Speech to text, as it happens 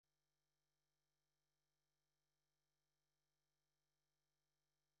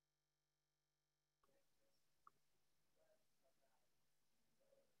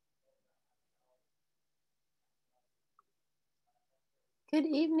Good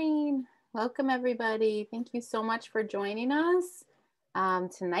evening. Welcome, everybody. Thank you so much for joining us.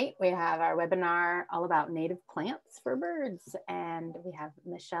 Tonight, we have our webinar all about native plants for birds, and we have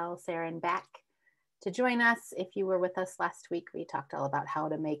Michelle Serreyn back to join us. If you were with us last week, we talked all about how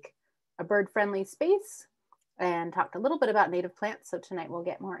to make a bird-friendly space and talked a little bit about native plants, so tonight we'll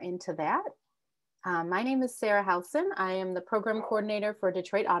get more into that. My name is Sarah Howson. I am the program coordinator for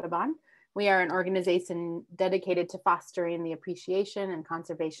Detroit Audubon. We are an organization dedicated to fostering the appreciation and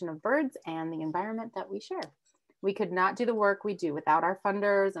conservation of birds and the environment that we share. We could not do the work we do without our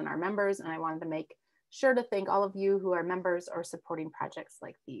funders and our members, and I wanted to make sure to thank all of you who are members or supporting projects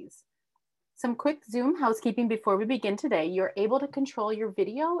like these. Some quick Zoom housekeeping before we begin today. You're able to control your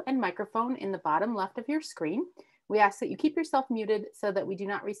video and microphone in the bottom left of your screen. We ask that you keep yourself muted so that we do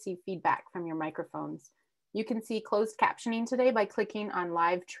not receive feedback from your microphones. You can see closed captioning today by clicking on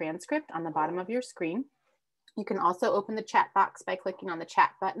live transcript on the bottom of your screen. You can also open the chat box by clicking on the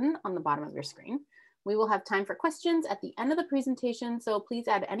chat button on the bottom of your screen. We will have time for questions at the end of the presentation, so please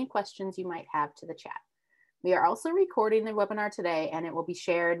add any questions you might have to the chat. We are also recording the webinar today, and it will be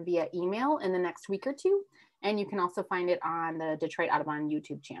shared via email in the next week or two, and you can also find it on the Detroit Audubon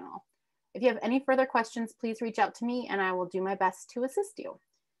YouTube channel. If you have any further questions, please reach out to me and I will do my best to assist you.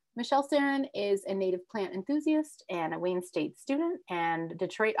 Michelle Serreyn is a native plant enthusiast and a Wayne State student and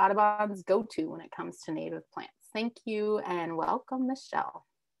Detroit Audubon's go-to when it comes to native plants. Thank you and welcome, Michelle.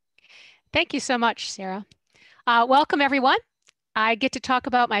 Thank you so much, Sarah. Welcome, everyone. I get to talk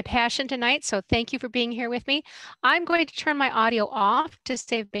about my passion tonight, so thank you for being here with me. I'm going to turn my audio off to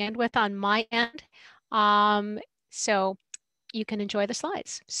save bandwidth on my end, so you can enjoy the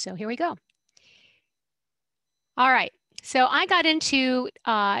slides. So here we go. All right. So I got into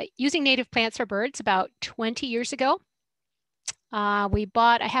using native plants for birds about 20 years ago. We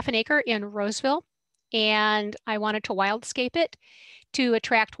bought a half an acre in Roseville, and I wanted to wildscape it to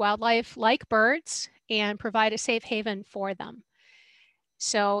attract wildlife like birds and provide a safe haven for them.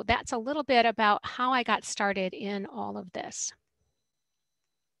 So that's a little bit about how I got started in all of this.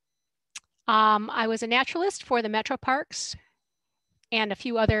 I was a naturalist for the metro parks and a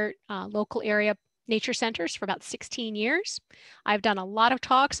few other local area nature centers for about 16 years. I've done a lot of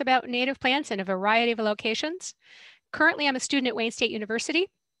talks about native plants in a variety of locations. Currently, I'm a student at Wayne State University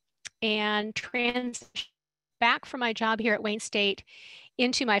and transitioned back from my job here at Wayne State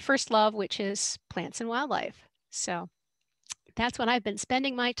into my first love, which is plants and wildlife. So that's what I've been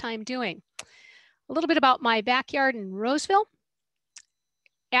spending my time doing. A little bit about my backyard in Roseville.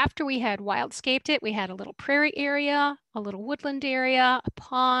 After we had wildscaped it, we had a little prairie area, a little woodland area, a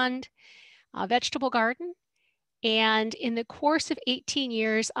pond, a vegetable garden. And in the course of 18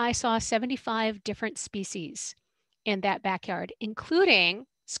 years, I saw 75 different species in that backyard, including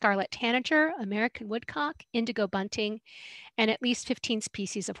scarlet tanager, American woodcock, indigo bunting, and at least 15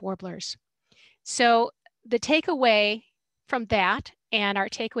 species of warblers. So the takeaway from that and our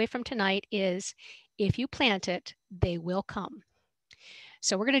takeaway from tonight is if you plant it, they will come.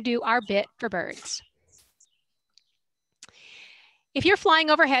 So we're going to do our bit for birds. If you're flying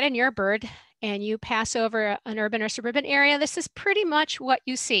overhead and you're a bird and you pass over an urban or suburban area, this is pretty much what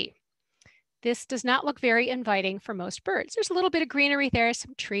you see. This does not look very inviting for most birds. There's a little bit of greenery there,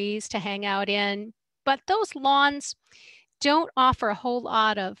 some trees to hang out in, but those lawns don't offer a whole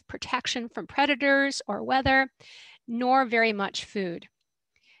lot of protection from predators or weather, nor very much food.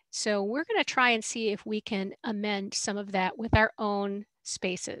 So we're going to try and see if we can amend some of that with our own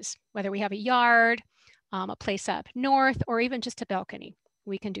spaces, whether we have a yard, a place up north, or even just a balcony.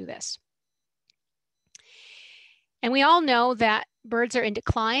 We can do this. And we all know that birds are in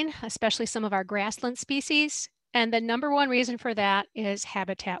decline, especially some of our grassland species. And the number one reason for that is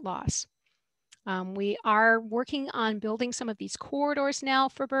habitat loss. We are working on building some of these corridors now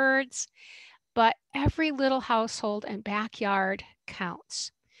for birds, but every little household and backyard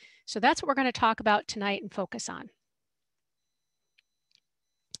counts. So that's what we're going to talk about tonight and focus on.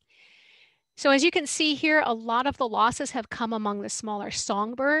 So as you can see here, a lot of the losses have come among the smaller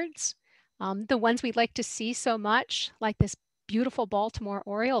songbirds, the ones we'd like to see so much, like this beautiful Baltimore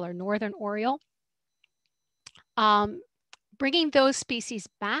oriole or northern oriole. Bringing those species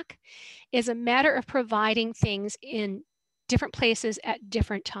back is a matter of providing things in different places at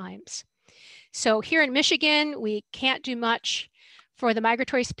different times. So here in Michigan, we can't do much for the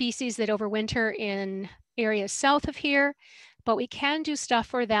migratory species that overwinter in areas south of here, but we can do stuff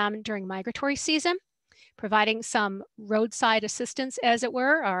for them during migratory season, providing some roadside assistance, as it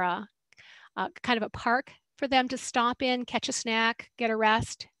were, or a kind of a park for them to stop in, catch a snack, get a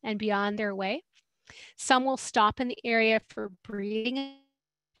rest, and be on their way. Some will stop in the area for breeding,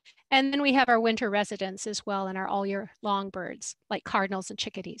 And then we have our winter residents as well, and our all year long birds like cardinals and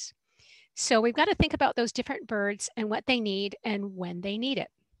chickadees. So we've got to think about those different birds and what they need and when they need it.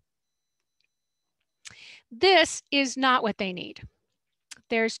 This is not what they need.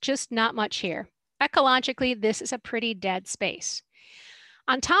 There's just not much here. Ecologically, this is a pretty dead space.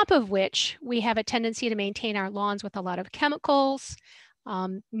 On top of which, we have a tendency to maintain our lawns with a lot of chemicals.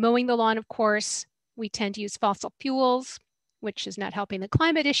 Mowing the lawn, of course, we tend to use fossil fuels, which is not helping the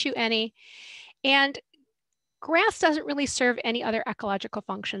climate issue any. And grass doesn't really serve any other ecological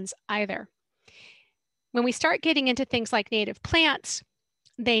functions either. When we start getting into things like native plants,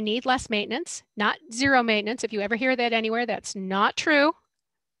 they need less maintenance, not zero maintenance. If you ever hear that anywhere, that's not true.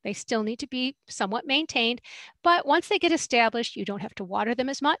 They still need to be somewhat maintained, but once they get established, you don't have to water them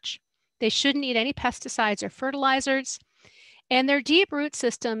as much. They shouldn't need any pesticides or fertilizers, and their deep root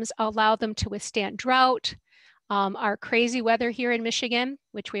systems allow them to withstand drought, our crazy weather here in Michigan,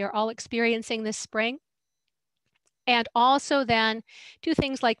 which we are all experiencing this spring, and also then do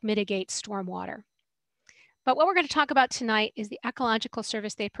things like mitigate stormwater. But what we're going to talk about tonight is the ecological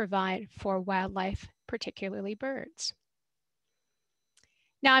service they provide for wildlife, particularly birds.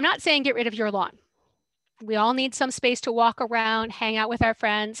 Now, I'm not saying get rid of your lawn. We all need some space to walk around, hang out with our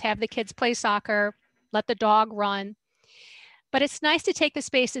friends, have the kids play soccer, let the dog run. But it's nice to take the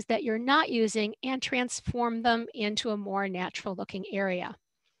spaces that you're not using and transform them into a more natural looking area.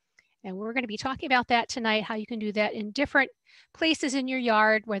 And we're going to be talking about that tonight, how you can do that in different places in your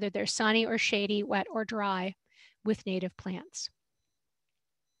yard, whether they're sunny or shady, wet or dry, with native plants.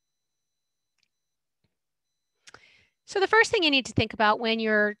 So the first thing you need to think about when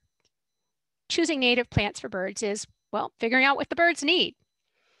you're choosing native plants for birds is, well, figuring out what the birds need.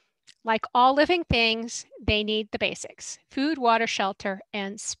 Like all living things, they need the basics: food, water, shelter,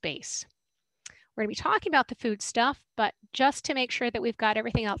 and space. We're going to be talking about the food stuff, but just to make sure that we've got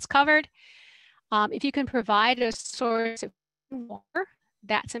everything else covered, if you can provide a source of water,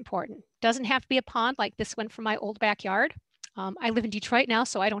 that's important. Doesn't have to be a pond like this one from my old backyard. I live in Detroit now,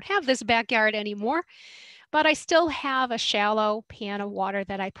 so I don't have this backyard anymore, but I still have a shallow pan of water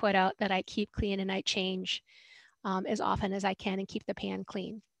that I put out that I keep clean and I change as often as I can and keep the pan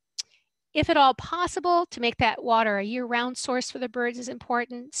clean. If at all possible, to make that water a year-round source for the birds is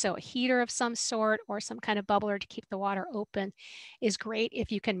important. So a heater of some sort or some kind of bubbler to keep the water open is great if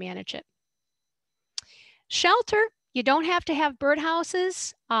you can manage it. Shelter, you don't have to have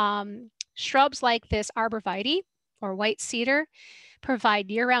birdhouses. Shrubs like this arborvitae or white cedar provide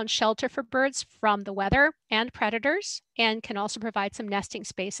year-round shelter for birds from the weather and predators, and can also provide some nesting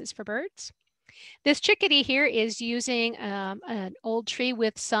spaces for birds. This chickadee here is using an old tree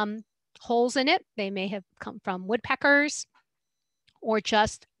with some holes in it. They may have come from woodpeckers or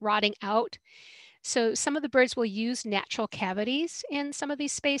just rotting out. So some of the birds will use natural cavities in some of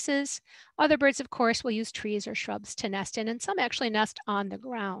these spaces. Other birds, of course, will use trees or shrubs to nest in, and some actually nest on the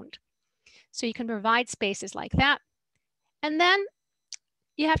ground. So you can provide spaces like that. And then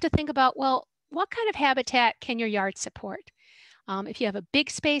you have to think about, well, what kind of habitat can your yard support? If you have a big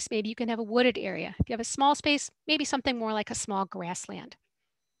space, maybe you can have a wooded area. If you have a small space, maybe something more like a small grassland.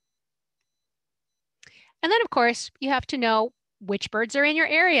 And then, of course, you have to know which birds are in your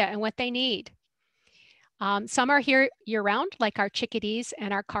area and what they need. Some are here year-round, like our chickadees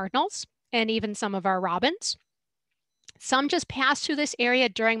and our cardinals, and even some of our robins. Some just pass through this area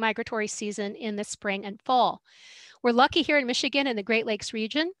during migratory season in the spring and fall. We're lucky here in Michigan in the Great Lakes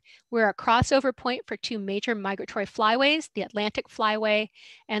region. We're a crossover point for two major migratory flyways, the Atlantic Flyway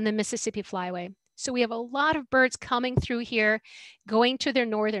and the Mississippi Flyway. So we have a lot of birds coming through here, going to their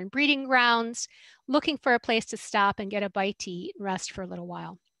northern breeding grounds, looking for a place to stop and get a bite to eat and rest for a little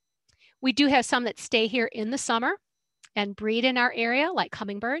while. We do have some that stay here in the summer and breed in our area, like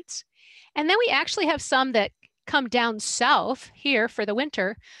hummingbirds. And then we actually have some that come down south here for the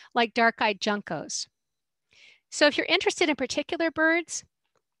winter, like dark-eyed juncos. So if you're interested in particular birds,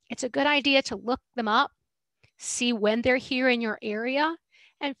 it's a good idea to look them up, see when they're here in your area,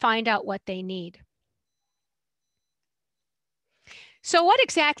 and find out what they need. So what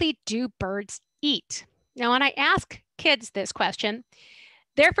exactly do birds eat? Now, when I ask kids this question,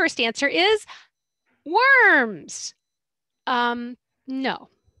 their first answer is worms. No,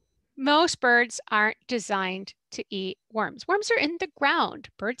 most birds aren't designed to eat worms. Worms are in the ground.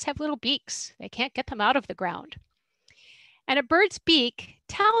 Birds have little beaks. They can't get them out of the ground. And a bird's beak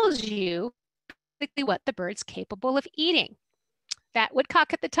tells you what the bird's capable of eating. That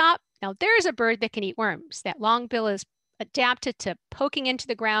woodcock at the top, now there's a bird that can eat worms. That long bill is adapted to poking into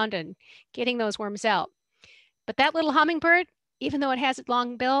the ground and getting those worms out. But that little hummingbird, even though it has a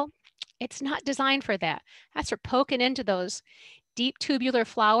long bill, it's not designed for that. That's for poking into those deep tubular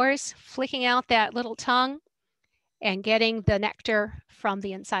flowers, flicking out that little tongue and getting the nectar from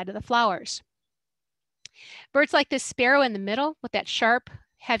the inside of the flowers. Birds like this sparrow in the middle with that sharp,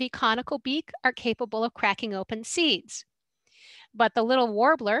 heavy conical beak are capable of cracking open seeds. But the little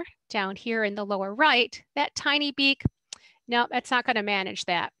warbler down here in the lower right, that tiny beak, no, that's not going to manage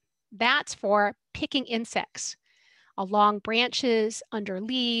that. That's for picking insects along branches, under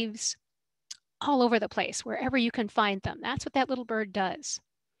leaves, all over the place, wherever you can find them. That's what that little bird does.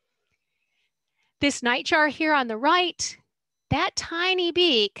 This nightjar here on the right, that tiny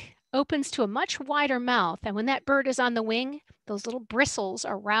beak opens to a much wider mouth. And when that bird is on the wing, those little bristles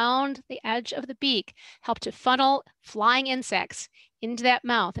around the edge of the beak help to funnel flying insects into that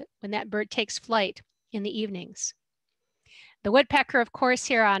mouth when that bird takes flight in the evenings. The woodpecker, of course,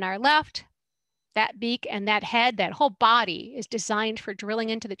 here on our left, that beak and that head, that whole body is designed for drilling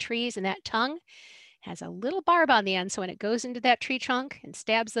into the trees, and that tongue has a little barb on the end. So when it goes into that tree trunk and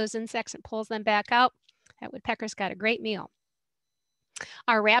stabs those insects and pulls them back out, that woodpecker's got a great meal.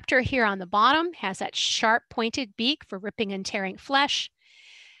 Our raptor here on the bottom has that sharp pointed beak for ripping and tearing flesh.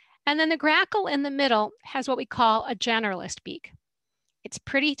 And then the grackle in the middle has what we call a generalist beak. It's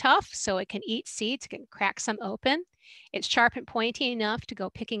pretty tough, so it can eat seeds, it can crack some open. It's sharp and pointy enough to go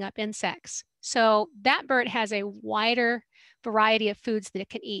picking up insects. So that bird has a wider variety of foods that it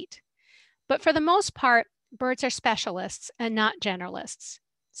can eat. But for the most part, birds are specialists and not generalists.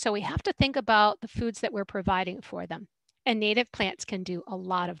 So we have to think about the foods that we're providing for them. And native plants can do a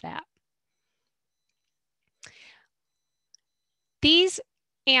lot of that. These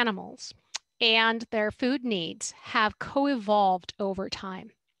animals and their food needs have co-evolved over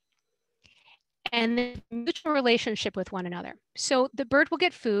time and the mutual relationship with one another. So the bird will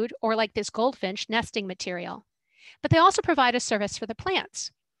get food, or like this goldfinch, nesting material, but they also provide a service for the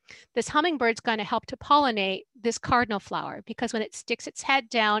plants. This hummingbird's going to help to pollinate this cardinal flower, because when it sticks its head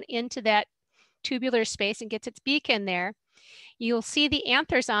down into that tubular space and gets its beak in there, you'll see the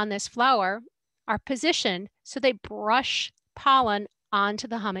anthers on this flower are positioned so they brush pollen onto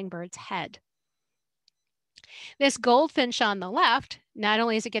the hummingbird's head. This goldfinch on the left, not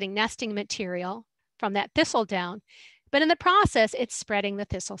only is it getting nesting material from that thistle down, but in the process, it's spreading the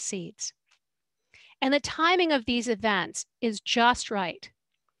thistle seeds. And the timing of these events is just right.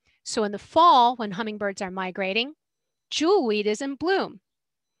 So in the fall, when hummingbirds are migrating, jewelweed is in bloom.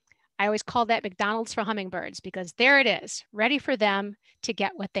 I always call that McDonald's for hummingbirds, because there it is, ready for them to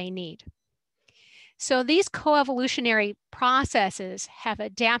get what they need. So these coevolutionary processes have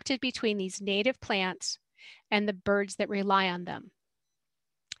adapted between these native plants and the birds that rely on them,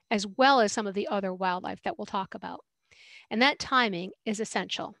 as well as some of the other wildlife that we'll talk about. And that timing is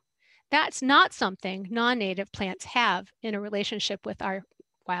essential. That's not something non-native plants have in a relationship with our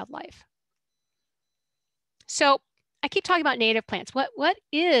wildlife. So I keep talking about native plants. What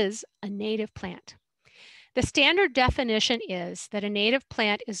is a native plant? The standard definition is that a native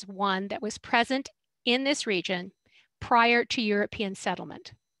plant is one that was present in this region prior to European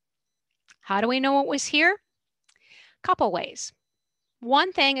settlement. How do we know it was here? A couple ways.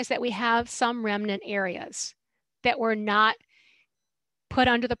 One thing is that we have some remnant areas that were not put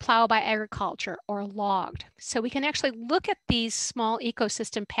under the plow by agriculture or logged. So we can actually look at these small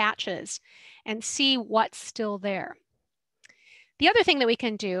ecosystem patches and see what's still there. The other thing that we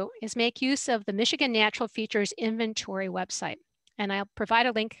can do is make use of the Michigan Natural Features Inventory website. And I'll provide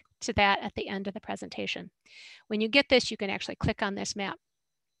a link to that at the end of the presentation. When you get this, you can actually click on this map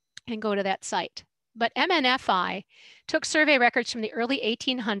and go to that site. But MNFI took survey records from the early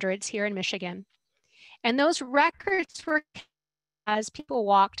 1800s here in Michigan. And those records were as people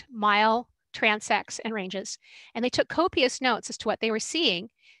walked mile transects and ranges, and they took copious notes as to what they were seeing,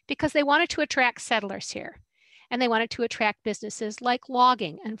 because they wanted to attract settlers here, and they wanted to attract businesses like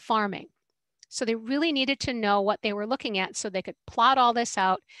logging and farming. So they really needed to know what they were looking at so they could plot all this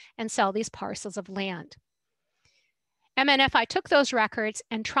out and sell these parcels of land. MNFI took those records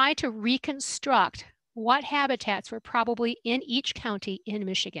and tried to reconstruct what habitats were probably in each county in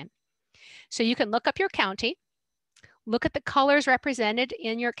Michigan. So you can look up your county, look at the colors represented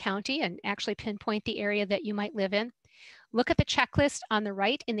in your county and actually pinpoint the area that you might live in. Look at the checklist on the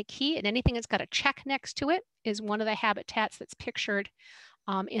right in the key, and anything that's got a check next to it is one of the habitats that's pictured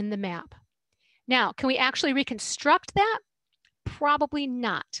in the map. Now, can we actually reconstruct that? Probably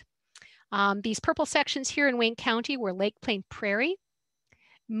not. These purple sections here in Wayne County were Lake Plain Prairie.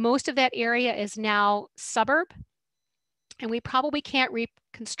 Most of that area is now suburb, and we probably can't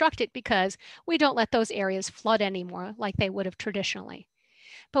reconstruct it because we don't let those areas flood anymore like they would have traditionally.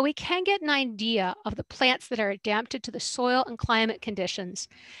 But we can get an idea of the plants that are adapted to the soil and climate conditions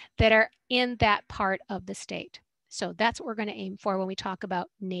that are in that part of the state. So that's what we're going to aim for when we talk about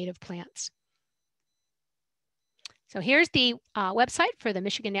native plants. So here's the website for the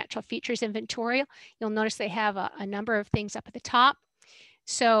Michigan Natural Features Inventory. You'll notice they have a number of things up at the top.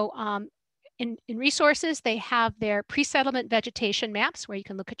 So in resources, they have their pre-settlement vegetation maps where you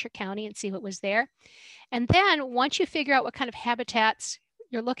can look at your county and see what was there. And then once you figure out what kind of habitats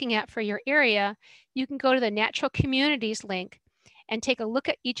you're looking at for your area, you can go to the Natural Communities link and take a look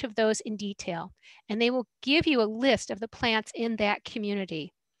at each of those in detail. And they will give you a list of the plants in that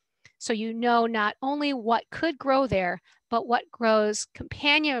community. So you know not only what could grow there, but what grows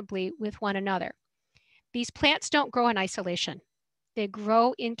companionably with one another. These plants don't grow in isolation. They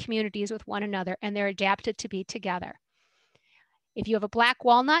grow in communities with one another, and they're adapted to be together. If you have a black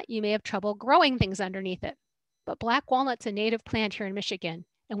walnut, you may have trouble growing things underneath it. But black walnut's a native plant here in Michigan,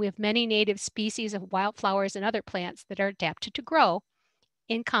 and we have many native species of wildflowers and other plants that are adapted to grow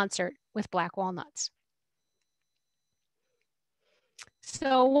in concert with black walnuts.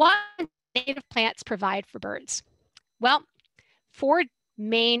 So what native plants provide for birds? Well, 4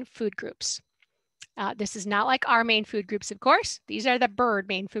 main food groups. This is not like our main food groups, of course. These are the bird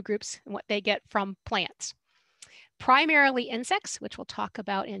main food groups and what they get from plants. Primarily insects, which we'll talk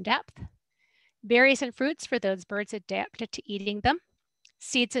about in depth. Berries and fruits for those birds adapted to eating them.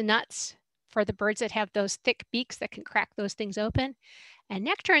 Seeds and nuts for the birds that have those thick beaks that can crack those things open. And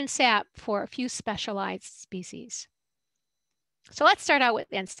nectar and sap for a few specialized species. So let's start out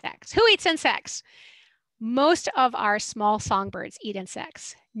with insects. Who eats insects? Most of our small songbirds eat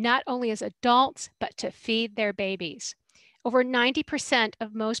insects, not only as adults, but to feed their babies. Over 90%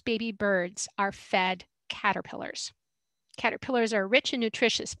 of most baby birds are fed caterpillars. Caterpillars are a rich and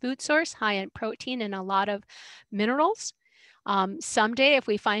nutritious food source, high in protein and a lot of minerals. Someday, if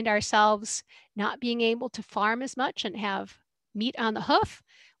we find ourselves not being able to farm as much and have meat on the hoof,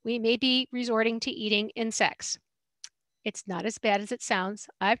 we may be resorting to eating insects. It's not as bad as it sounds.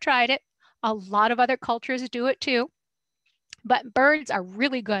 I've tried it. A lot of other cultures do it too, but birds are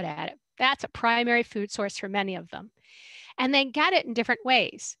really good at it. That's a primary food source for many of them. And they get it in different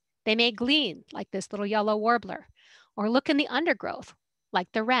ways. They may glean, like this little yellow warbler, or look in the undergrowth,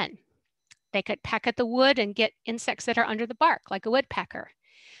 like the wren. They could peck at the wood and get insects that are under the bark, like a woodpecker.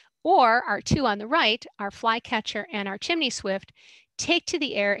 Or our 2 on the right, our flycatcher and our chimney swift, take to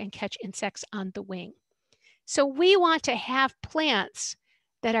the air and catch insects on the wing. So we want to have plants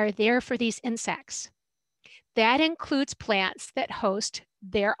that are there for these insects. That includes plants that host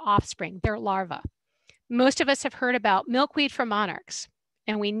their offspring, their larvae. Most of us have heard about milkweed for monarchs,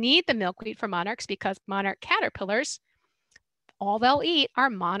 and we need the milkweed for monarchs because monarch caterpillars, all they'll eat are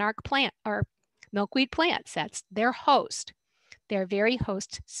monarch plant or milkweed plants. That's their host. They're very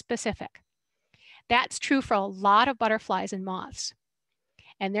host specific. That's true for a lot of butterflies and moths.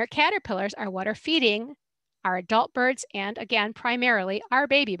 And their caterpillars are what are feeding our adult birds and, again, primarily our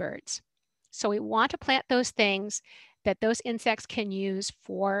baby birds. So we want to plant those things that those insects can use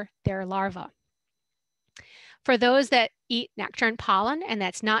for their larvae. For those that eat nectar and pollen, and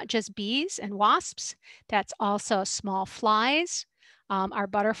that's not just bees and wasps, that's also small flies, our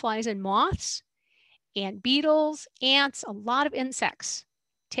butterflies and moths, and beetles, ants, a lot of insects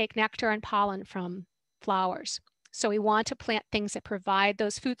take nectar and pollen from flowers. So we want to plant things that provide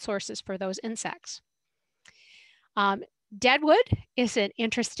those food sources for those insects. Deadwood is an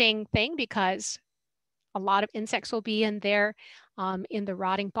interesting thing because a lot of insects will be in there in the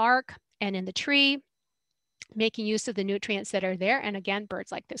rotting bark and in the tree, making use of the nutrients that are there. And again,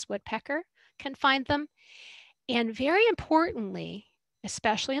 birds like this woodpecker can find them. And very importantly,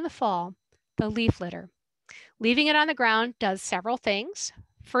 especially in the fall, the leaf litter. Leaving it on the ground does several things.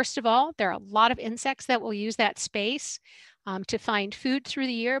 First of all, there are a lot of insects that will use that space to find food through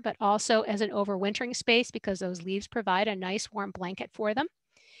the year, but also as an overwintering space because those leaves provide a nice warm blanket for them.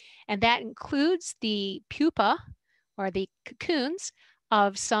 And that includes the pupa or the cocoons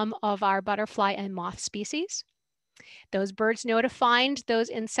of some of our butterfly and moth species. Those birds know to find those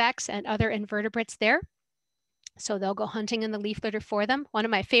insects and other invertebrates there. So they'll go hunting in the leaf litter for them. One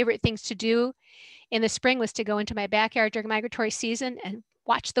of my favorite things to do in the spring was to go into my backyard during migratory season and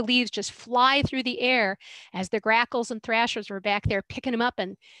watch the leaves just fly through the air as the grackles and thrashers were back there picking them up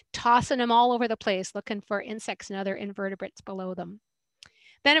and tossing them all over the place, looking for insects and other invertebrates below them.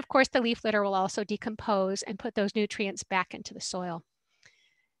 Then, of course, the leaf litter will also decompose and put those nutrients back into the soil.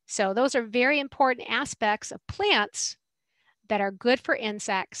 So those are very important aspects of plants that are good for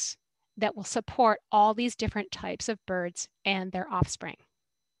insects that will support all these different types of birds and their offspring.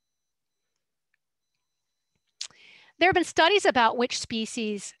 There have been studies about which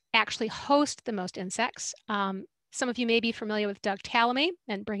species actually host the most insects. Some of you may be familiar with Doug Tallamy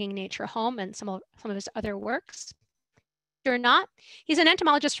and Bringing Nature Home and some of his other works. or not. He's an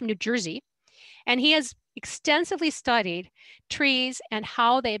entomologist from New Jersey, and he has extensively studied trees and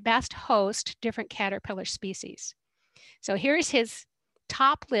how they best host different caterpillar species. So here's his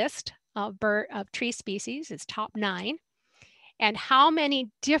top list of tree species, his top 9, and how many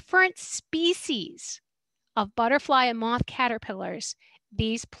different species of butterfly and moth caterpillars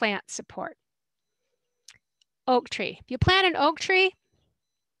these plants support. Oak tree. If you plant an oak tree,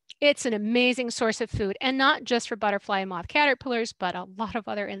 it's an amazing source of food, and not just for butterfly and moth caterpillars, but a lot of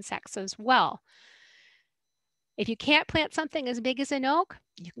other insects as well. If you can't plant something as big as an oak,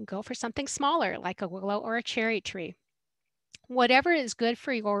 you can go for something smaller, like a willow or a cherry tree. Whatever is good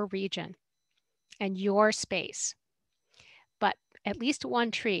for your region and your space. But at least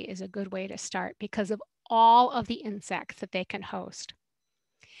one tree is a good way to start because of all of the insects that they can host.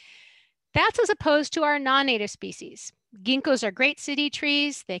 That's as opposed to our non-native species. Ginkgos are great city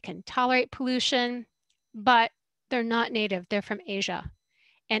trees. They can tolerate pollution, but they're not native. They're from Asia.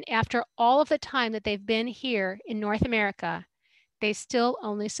 And after all of the time that they've been here in North America, they still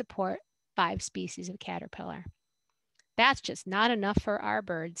only support 5 species of caterpillar. That's just not enough for our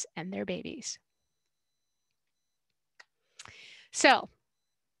birds and their babies. So,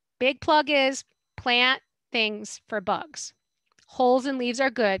 big plug is plant things for bugs. Holes in leaves are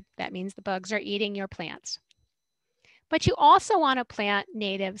good. That means the bugs are eating your plants. But you also want to plant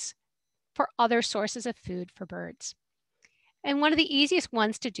natives for other sources of food for birds. And one of the easiest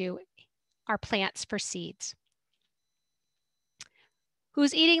ones to do are plants for seeds.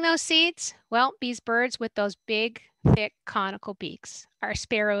 Who's eating those seeds? Well, these birds with those big, thick, conical beaks are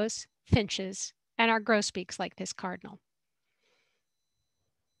sparrows, finches, and our grosbeaks like this cardinal.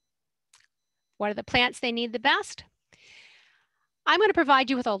 What are the plants they need the best? I'm going to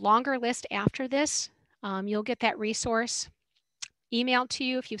provide you with a longer list after this. You'll get that resource emailed to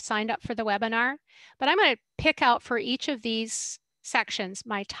you if you've signed up for the webinar. But I'm going to pick out for each of these sections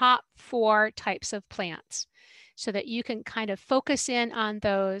my top 4 types of plants so that you can kind of focus in on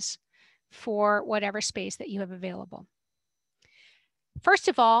those for whatever space that you have available. First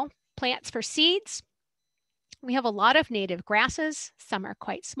of all, plants for seeds. We have a lot of native grasses. Some are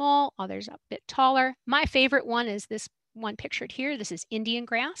quite small, others a bit taller. My favorite one is this one pictured here. This is Indian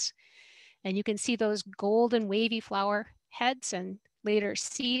grass. And you can see those golden wavy flower heads and later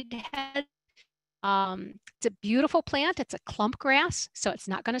seed heads. It's a beautiful plant. It's a clump grass, so it's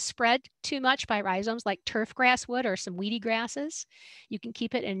not going to spread too much by rhizomes like turf grass would or some weedy grasses. You can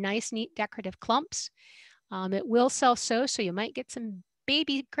keep it in nice, neat, decorative clumps. It will self-sow, so you might get some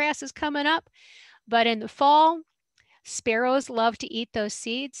baby grasses coming up. But in the fall, sparrows love to eat those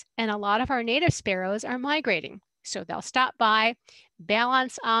seeds, and a lot of our native sparrows are migrating. So they'll stop by,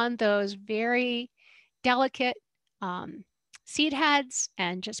 balance on those very delicate seed heads,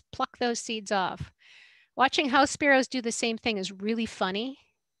 and just pluck those seeds off. Watching house sparrows do the same thing is really funny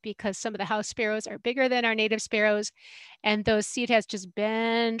because some of the house sparrows are bigger than our native sparrows, and those seed heads just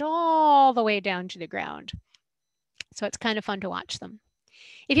bend all the way down to the ground. So it's kind of fun to watch them.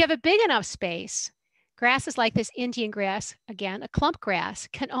 If you have a big enough space, grasses like this Indian grass, again, a clump grass,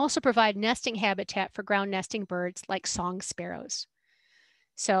 can also provide nesting habitat for ground nesting birds like song sparrows.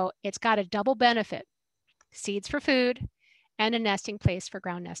 So it's got a double benefit: seeds for food and a nesting place for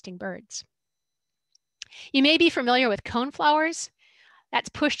ground nesting birds. You may be familiar with coneflowers. That's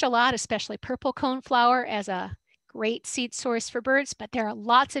pushed a lot, especially purple coneflower, as a great seed source for birds, but there are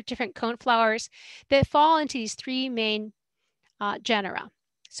lots of different coneflowers that fall into these 3 main genera.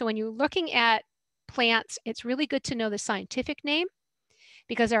 So when you're looking at plants, it's really good to know the scientific name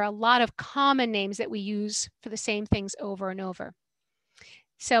because there are a lot of common names that we use for the same things over and over.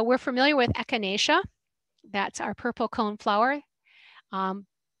 So we're familiar with echinacea. That's our purple coneflower.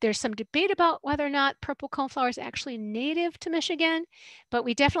 There's some debate about whether or not purple coneflower is actually native to Michigan, but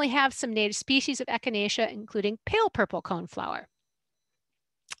we definitely have some native species of echinacea, including pale purple coneflower.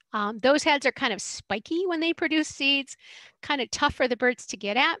 Those heads are kind of spiky when they produce seeds, kind of tough for the birds to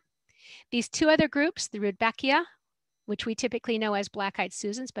get at. These 2 other groups, the Rudbeckia, which we typically know as black-eyed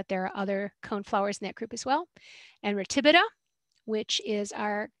Susans, but there are other coneflowers in that group as well, and Ratibida, which is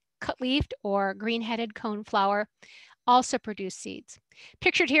our cut-leaved or green-headed coneflower, also produce seeds.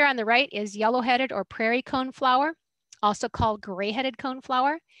 Pictured here on the right is yellow-headed or prairie coneflower, also called gray-headed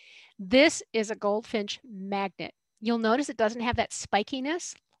coneflower. This is a goldfinch magnet. You'll notice it doesn't have that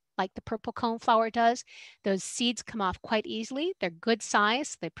spikiness like the purple coneflower does. Those seeds come off quite easily. They're good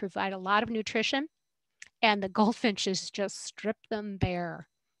size. They provide a lot of nutrition, and the goldfinches just strip them bare.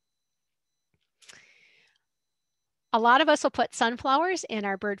 A lot of us will put sunflowers in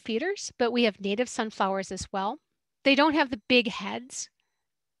our bird feeders, but we have native sunflowers as well. They don't have the big heads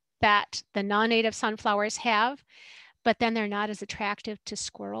that the non-native sunflowers have, but then they're not as attractive to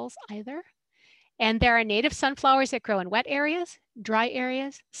squirrels either. And there are native sunflowers that grow in wet areas, dry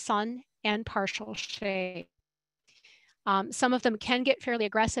areas, sun, and partial shade. Some of them can get fairly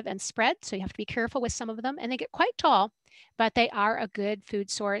aggressive and spread, so you have to be careful with some of them, and they get quite tall, but they are a good food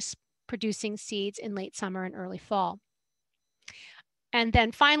source, producing seeds in late summer and early fall. And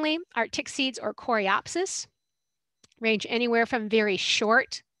then finally, Arctic seeds, or coreopsis, range anywhere from very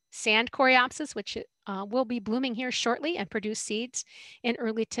short sand coreopsis, which will be blooming here shortly and produce seeds in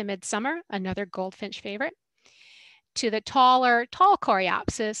early to midsummer, another goldfinch favorite, to the taller tall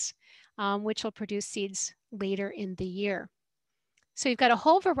coreopsis, which will produce seeds later in the year. So you've got a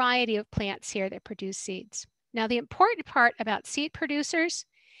whole variety of plants here that produce seeds. Now, the important part about seed producers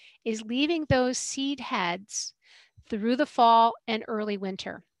is leaving those seed heads through the fall and early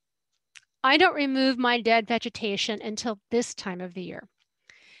winter. I don't remove my dead vegetation until this time of the year,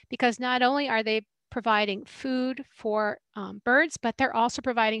 because not only are they providing food for birds, but they're also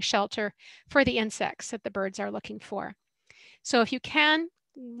providing shelter for the insects that the birds are looking for. So if you can,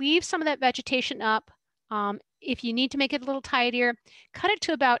 leave some of that vegetation up. If you need to make it a little tidier, cut it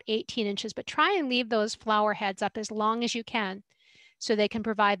to about 18 inches, but try and leave those flower heads up as long as you can so they can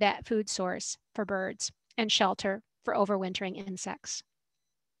provide that food source for birds and shelter for overwintering insects.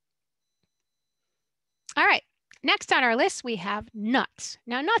 All right, next on our list, we have nuts.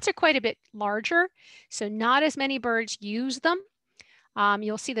 Now, nuts are quite a bit larger, so not as many birds use them.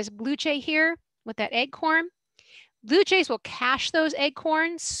 You'll see this blue jay here with that acorn. Blue jays will cache those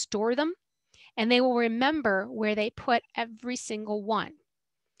acorns, store them, and they will remember where they put every single one.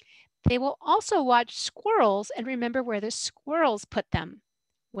 They will also watch squirrels and remember where the squirrels put them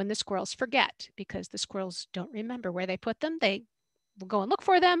when the squirrels forget, because the squirrels don't remember where they put them. They will go and look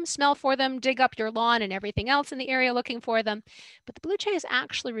for them, smell for them, dig up your lawn and everything else in the area looking for them. But the blue jays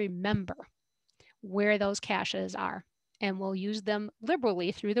actually remember where those caches are and will use them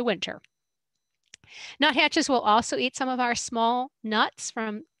liberally through the winter. Nuthatches will also eat some of our small nuts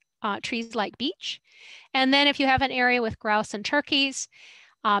from trees like beech. And then if you have an area with grouse and turkeys,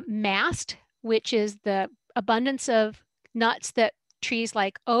 mast, which is the abundance of nuts that trees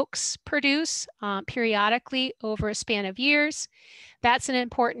like oaks produce periodically over a span of years, that's an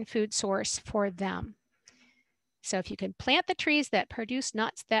important food source for them. So if you can plant the trees that produce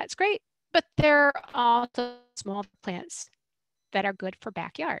nuts, that's great, but there are also small plants that are good for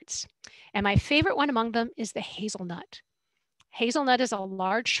backyards. And my favorite one among them is the hazelnut. Hazelnut is a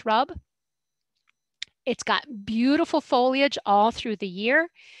large shrub. It's got beautiful foliage all through the year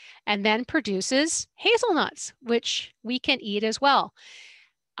and then produces hazelnuts, which we can eat as well.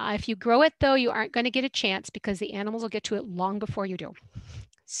 If you grow it though, you aren't going to get a chance because the animals will get to it long before you do.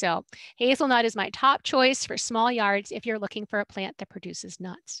 So hazelnut is my top choice for small yards if you're looking for a plant that produces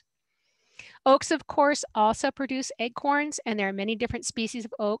nuts. Oaks, of course, also produce acorns, and there are many different species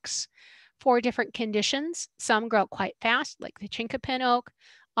of oaks for different conditions. Some grow quite fast, like the chinkapin oak.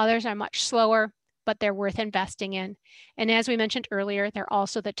 Others are much slower, but they're worth investing in. And as we mentioned earlier, they're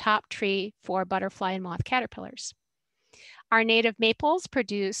also the top tree for butterfly and moth caterpillars. Our native maples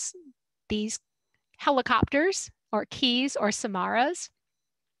produce these helicopters or keys or samaras,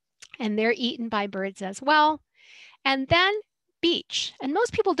 and they're eaten by birds as well. And then beech, and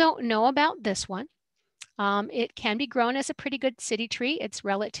most people don't know about this one. It can be grown as a pretty good city tree. It's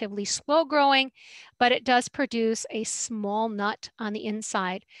relatively slow growing, but it does produce a small nut on the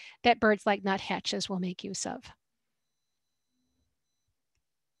inside that birds like nuthatches will make use of.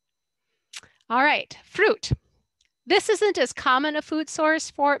 All right, fruit. This isn't as common a food source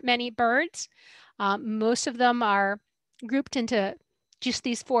for many birds. Most of them are grouped into just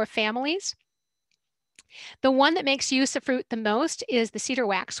these 4 families. The one that makes use of fruit the most is the cedar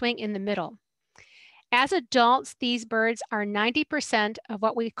waxwing in the middle. As adults, these birds are 90% of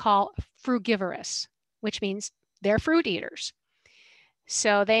what we call frugivorous, which means they're fruit eaters.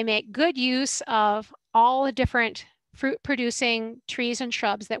 So they make good use of all the different fruit-producing trees and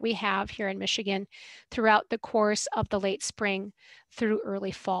shrubs that we have here in Michigan throughout the course of the late spring through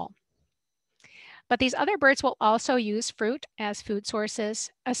early fall. But these other birds will also use fruit as food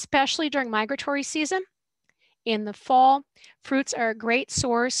sources, especially during migratory season. In the fall, fruits are a great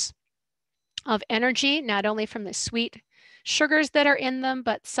source of energy, not only from the sweet sugars that are in them,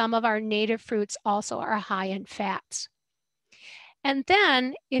 but some of our native fruits also are high in fats. And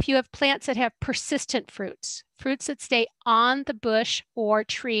then if you have plants that have persistent fruits, fruits that stay on the bush or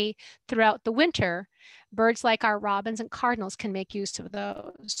tree throughout the winter, birds like our robins and cardinals can make use of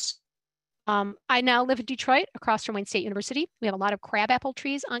those. I now live in Detroit, across from Wayne State University. We have a lot of crabapple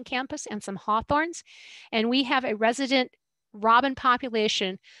trees on campus and some hawthorns, and we have a resident robin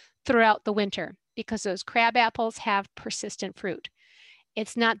population throughout the winter. because those crab apples have persistent fruit.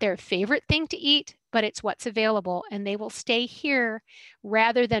 It's not their favorite thing to eat, but it's what's available, and they will stay here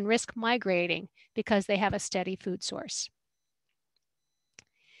rather than risk migrating because they have a steady food source.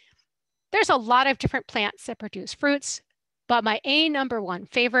 There's a lot of different plants that produce fruits, but my #1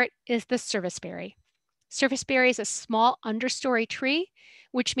 favorite is the serviceberry. Serviceberry is a small understory tree,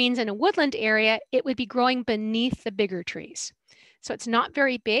 which means in a woodland area, it would be growing beneath the bigger trees. So it's not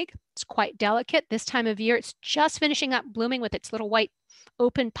very big. It's quite delicate. This time of year, it's just finishing up blooming with its little white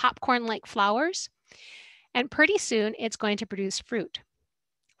open popcorn-like flowers. And pretty soon, it's going to produce fruit.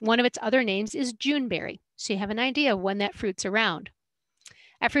 One of its other names is Juneberry, so you have an idea of when that fruit's around.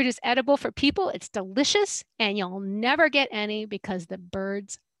 That fruit is edible for people. It's delicious, and you'll never get any because the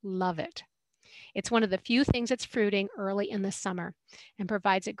birds love it. It's one of the few things that's fruiting early in the summer and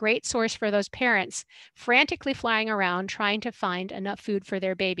provides a great source for those parents frantically flying around trying to find enough food for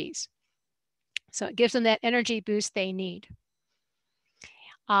their babies. So it gives them that energy boost they need.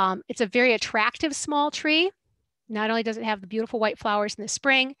 It's a very attractive small tree. Not only does it have the beautiful white flowers in the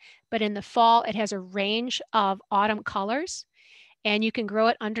spring, but in the fall, it has a range of autumn colors, and you can grow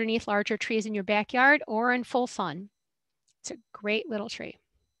it underneath larger trees in your backyard or in full sun. It's a great little tree.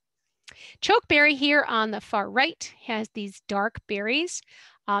 Chokeberry here on the far right has these dark berries.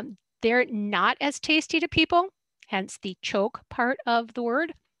 They're not as tasty to people, hence the choke part of the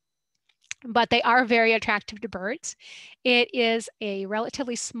word, but they are very attractive to birds. It is a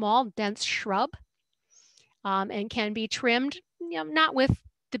relatively small, dense shrub and can be trimmed, not with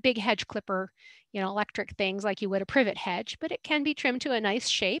the big hedge clipper, electric things like you would a privet hedge, but it can be trimmed to a nice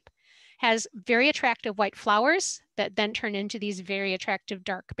shape. Has very attractive white flowers that then turn into these very attractive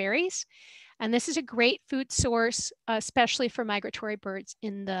dark berries. And this is a great food source, especially for migratory birds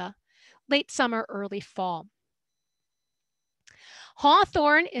in the late summer, early fall.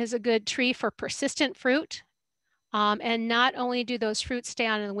 Hawthorn is a good tree for persistent fruit. And not only do those fruits stay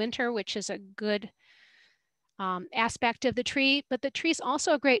on in the winter, which is a good aspect of the tree, but the tree is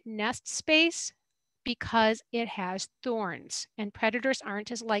also a great nest space because it has thorns, and predators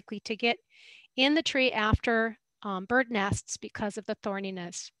aren't as likely to get in the tree after bird nests because of the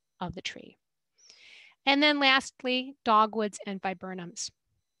thorniness of the tree. And then lastly, dogwoods and viburnums.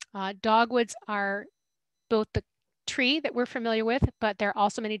 Dogwoods are both the tree that we're familiar with, but there are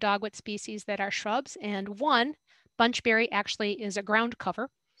also many dogwood species that are shrubs, and one, bunchberry, actually is a ground cover.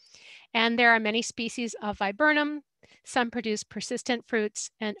 And there are many species of viburnum. Some produce persistent fruits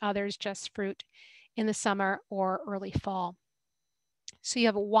and others just fruit in the summer or early fall. So you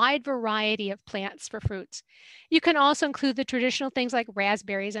have a wide variety of plants for fruits. You can also include the traditional things like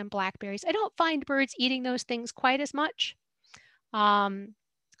raspberries and blackberries. I don't find birds eating those things quite as much, but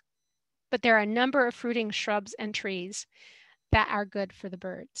there are a number of fruiting shrubs and trees that are good for the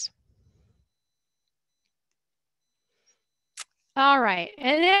birds. All right,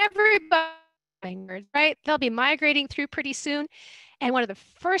 and everybody, right? They'll be migrating through pretty soon. And one of the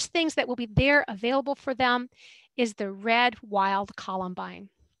first things that will be there available for them is the red wild columbine.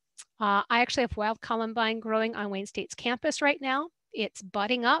 I actually have wild columbine growing on Wayne State's campus right now. It's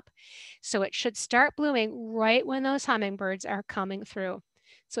budding up, so it should start blooming right when those hummingbirds are coming through.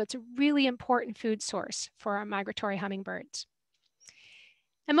 So it's a really important food source for our migratory hummingbirds.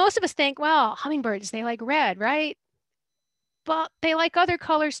 And most of us think, well, hummingbirds, they like red, right? But they like other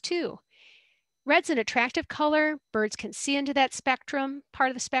colors too. Red's an attractive color. Birds can see into that spectrum, part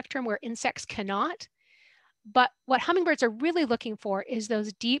of the spectrum where insects cannot. But what hummingbirds are really looking for is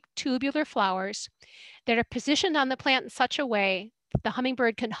those deep tubular flowers that are positioned on the plant in such a way that the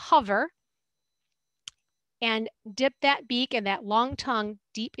hummingbird can hover and dip that beak and that long tongue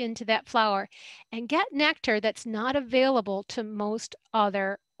deep into that flower and get nectar that's not available to most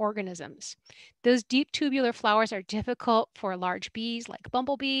other organisms. Those deep tubular flowers are difficult for large bees like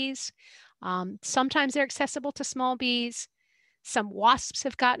bumblebees. Sometimes they're accessible to small bees. Some wasps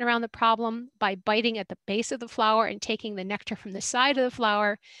have gotten around the problem by biting at the base of the flower and taking the nectar from the side of the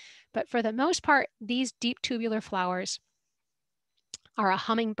flower. But for the most part, these deep tubular flowers are a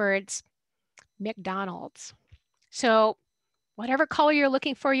hummingbird's McDonald's. So whatever color you're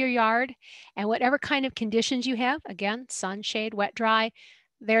looking for your yard and whatever kind of conditions you have, again, sun, shade, wet, dry,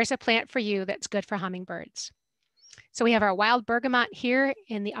 there's a plant for you that's good for hummingbirds. So we have our wild bergamot here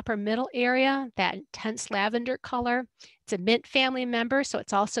in the upper middle area, that intense lavender color. It's a mint family member, so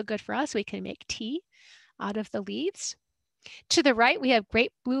it's also good for us. We can make tea out of the leaves. To the right, we have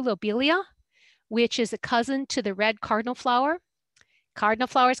grape blue lobelia, which is a cousin to the red cardinal flower. Cardinal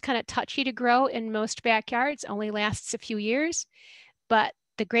flower is kind of touchy to grow in most backyards, only lasts a few years, but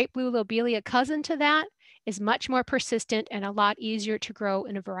the grape blue lobelia cousin to that is much more persistent and a lot easier to grow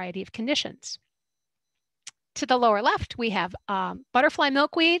in a variety of conditions. To the lower left, we have butterfly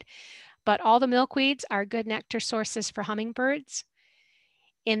milkweed, but all the milkweeds are good nectar sources for hummingbirds.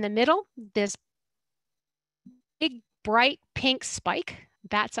 In the middle, this big bright pink spike,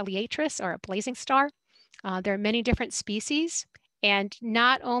 that's a liatris or a blazing star. There are many different species, and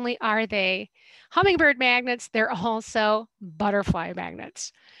not only are they hummingbird magnets, they're also butterfly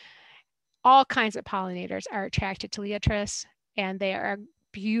magnets. All kinds of pollinators are attracted to liatris, and they are a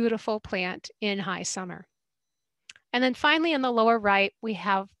beautiful plant in high summer. And then finally, in the lower right, we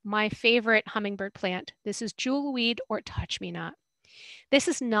have my favorite hummingbird plant. This is jewelweed or touch-me-not. This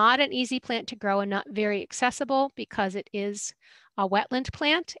is not an easy plant to grow and not very accessible because it is a wetland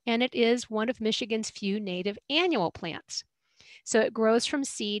plant and it is one of Michigan's few native annual plants. So it grows from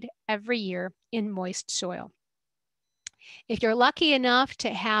seed every year in moist soil. If you're lucky enough to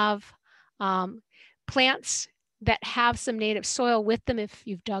have plants that have some native soil with them, if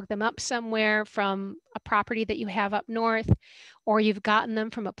you've dug them up somewhere from a property that you have up north, or you've gotten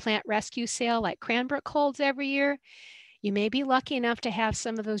them from a plant rescue sale like Cranbrook holds every year, you may be lucky enough to have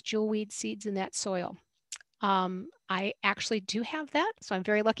some of those jewelweed seeds in that soil. I actually do have that, so I'm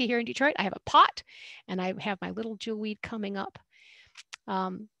very lucky here in Detroit. I have a pot and I have my little jewelweed coming up.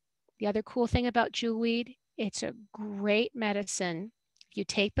 The other cool thing about jewelweed, it's a great medicine. You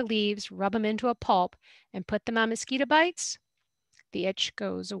take the leaves, rub them into a pulp, and put them on mosquito bites, the itch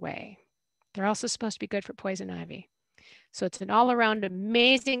goes away. They're also supposed to be good for poison ivy. So it's an all-around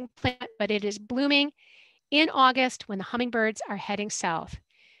amazing plant, but it is blooming in August when the hummingbirds are heading south.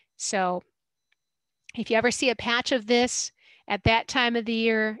 So if you ever see a patch of this at that time of the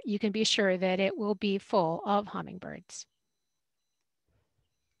year, you can be sure that it will be full of hummingbirds.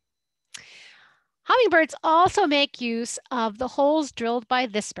 Hummingbirds also make use of the holes drilled by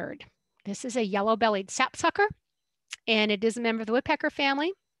this bird. This is a yellow-bellied sapsucker, and it is a member of the woodpecker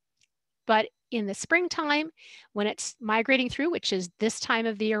family. But in the springtime, when it's migrating through, which is this time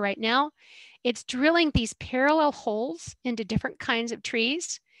of the year right now, it's drilling these parallel holes into different kinds of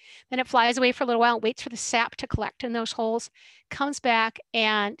trees. Then it flies away for a little while, waits for the sap to collect in those holes, comes back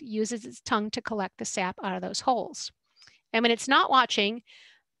and uses its tongue to collect the sap out of those holes. And when it's not watching,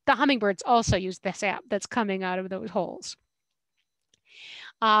 the hummingbirds also use the sap that's coming out of those holes.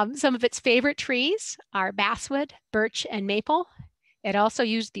 Some of its favorite trees are basswood, birch, and maple. It also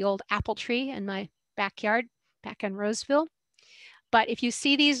used the old apple tree in my backyard back in Roseville. But if you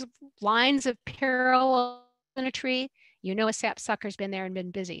see these lines of parallel in a tree, you know a sapsucker's been there and been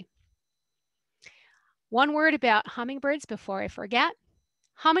busy. One word about hummingbirds before I forget.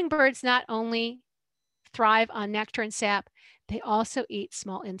 Hummingbirds not only thrive on nectar and sap, they also eat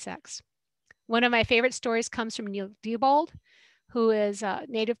small insects. One of my favorite stories comes from Neil Diebold, who is a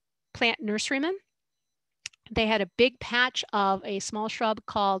native plant nurseryman. They had a big patch of a small shrub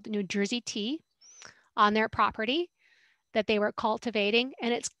called New Jersey tea on their property that they were cultivating,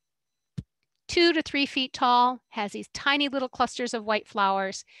 and it's 2 to 3 feet tall, has these tiny little clusters of white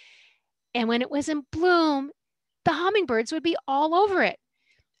flowers. And when it was in bloom, the hummingbirds would be all over it.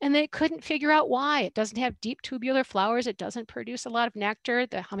 And they couldn't figure out why. It doesn't have deep tubular flowers. It doesn't produce a lot of nectar.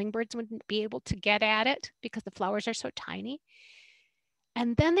 The hummingbirds wouldn't be able to get at it because the flowers are so tiny.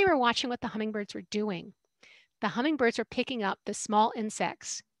 And then they were watching what the hummingbirds were doing. The hummingbirds were picking up the small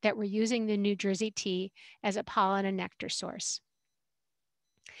insects that were using the New Jersey tea as a pollen and nectar source.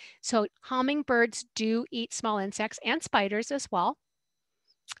 So hummingbirds do eat small insects and spiders as well.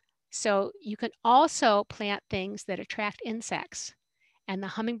 So you can also plant things that attract insects, and the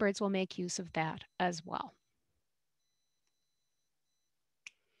hummingbirds will make use of that as well.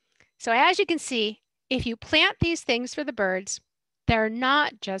 So as you can see, if you plant these things for the birds, they're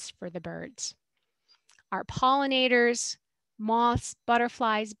not just for the birds. Our pollinators, moths,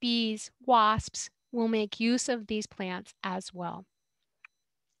 butterflies, bees, wasps will make use of these plants as well.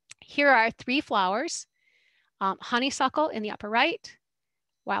 Here are 3 flowers, honeysuckle in the upper right,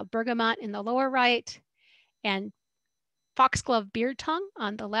 wild bergamot in the lower right, and foxglove beard tongue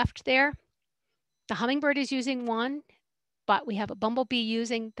on the left there. The hummingbird is using one, but we have a bumblebee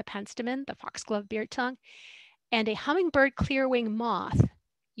using the penstemon, the foxglove beard tongue, and a hummingbird clearwing moth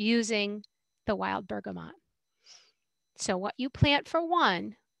using the wild bergamot. So what you plant for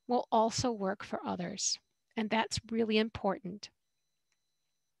one will also work for others, and that's really important.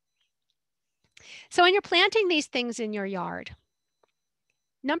 So when you're planting these things in your yard,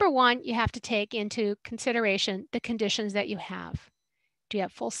 number one, you have to take into consideration the conditions that you have. Do you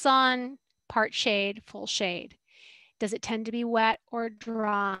have full sun, part shade, full shade? Does it tend to be wet or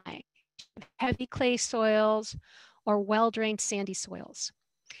dry? Heavy clay soils or well-drained sandy soils?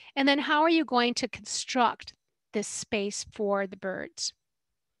 And then how are you going to construct this space for the birds?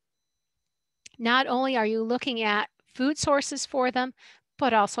 Not only are you looking at food sources for them,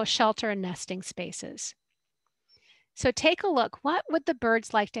 but also shelter and nesting spaces. So take a look. What would the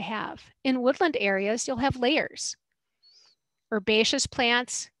birds like to have? In woodland areas, you'll have layers. Herbaceous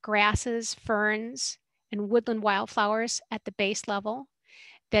plants, grasses, ferns, and woodland wildflowers at the base level,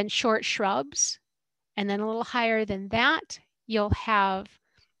 then short shrubs, and then a little higher than that, you'll have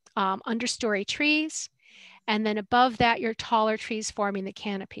understory trees, and then above that, your taller trees forming the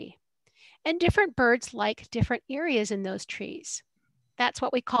canopy. And different birds like different areas in those trees. That's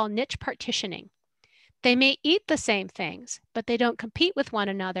what we call niche partitioning. They may eat the same things, but they don't compete with one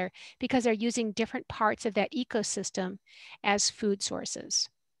another because they're using different parts of that ecosystem as food sources.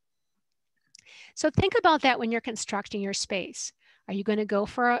 So think about that when you're constructing your space. Are you going to go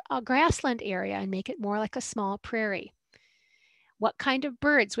for a grassland area and make it more like a small prairie? What kind of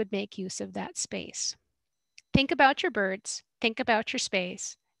birds would make use of that space? Think about your birds, think about your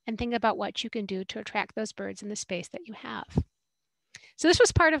space, and think about what you can do to attract those birds in the space that you have. So this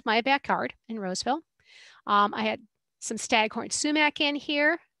was part of my backyard in Roseville. I had some staghorn sumac in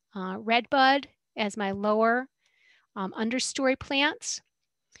here, redbud as my lower understory plants.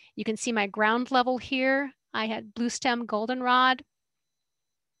 You can see my ground level here. I had blue stem goldenrod,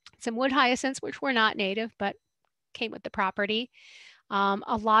 some wood hyacinths, which were not native, but came with the property.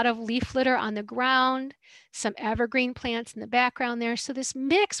 A lot of leaf litter on the ground, some evergreen plants in the background there. So this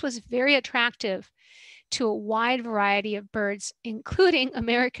mix was very attractive to a wide variety of birds, including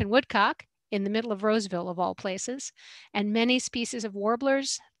American woodcock in the middle of Roseville of all places, and many species of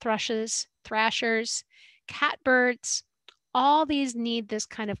warblers, thrushes, thrashers, catbirds. All these need this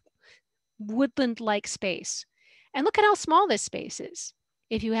kind of woodland-like space. And look at how small this space is.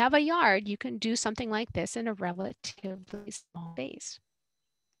 If you have a yard, you can do something like this in a relatively small space.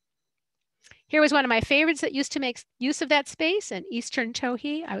 Here was one of my favorites that used to make use of that space, an eastern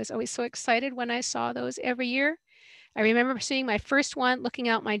towhee. I was always so excited when I saw those every year. I remember seeing my first one looking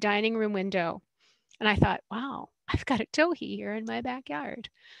out my dining room window. And I thought, wow, I've got a towhee here in my backyard.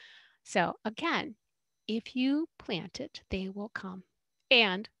 So again, if you plant it, they will come.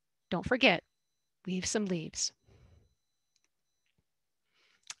 And don't forget, leave some leaves.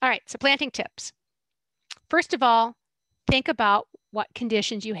 All right, so planting tips. First of all, think about what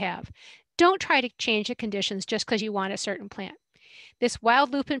conditions you have. Don't try to change the conditions just because you want a certain plant. This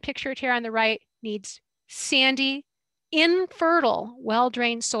wild lupin pictured here on the right needs sandy, infertile,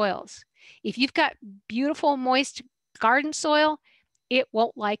 well-drained soils. If you've got beautiful, moist garden soil, it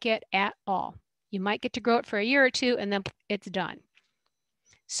won't like it at all. You might get to grow it for a year or two and then it's done.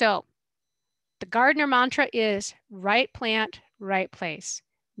 So the gardener mantra is right plant, right place.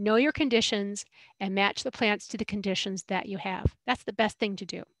 Know your conditions and match the plants to the conditions that you have. That's the best thing to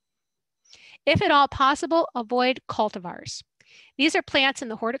do. If at all possible, avoid cultivars. These are plants in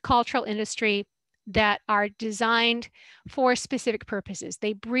the horticultural industry that are designed for specific purposes.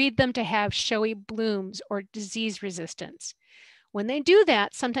 They breed them to have showy blooms or disease resistance. When they do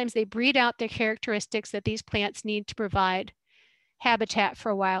that, sometimes they breed out the characteristics that these plants need to provide habitat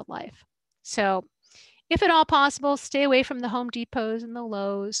for wildlife. So if at all possible, stay away from the Home Depots and the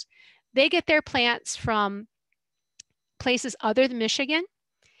Lowe's. They get their plants from places other than Michigan.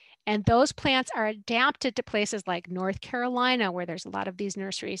 And those plants are adapted to places like North Carolina, where there's a lot of these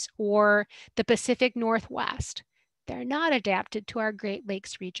nurseries, or the Pacific Northwest. They're not adapted to our Great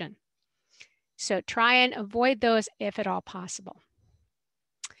Lakes region. So try and avoid those if at all possible.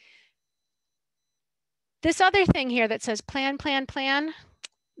 This other thing here that says plan, plan, plan,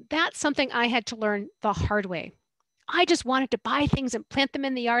 that's something I had to learn the hard way. I just wanted to buy things and plant them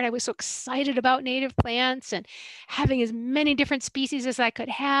in the yard. I was so excited about native plants and having as many different species as I could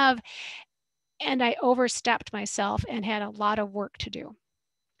have. And I overstepped myself and had a lot of work to do.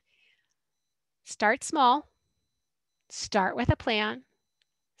 Start small, start with a plan,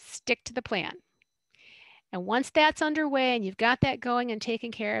 stick to the plan. And once that's underway and you've got that going and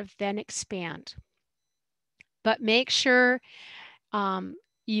taken care of, then expand. But make sure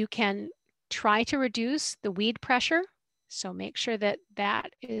you can try to reduce the weed pressure. So make sure that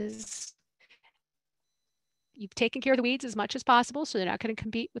you've taken care of the weeds as much as possible so they're not going to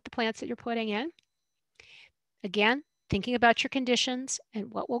compete with the plants that you're putting in. Again, thinking about your conditions and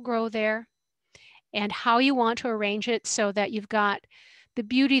what will grow there and how you want to arrange it so that you've got the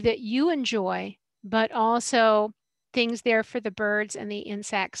beauty that you enjoy, but also things there for the birds and the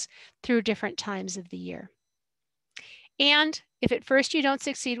insects through different times of the year. And if at first you don't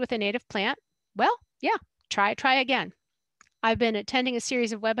succeed with a native plant, well, yeah, try again. I've been attending a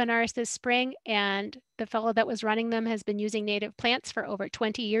series of webinars this spring, and the fellow that was running them has been using native plants for over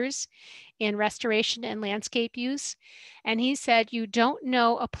 20 years in restoration and landscape use. And he said, you don't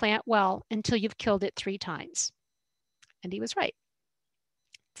know a plant well until you've killed it 3 times. And he was right.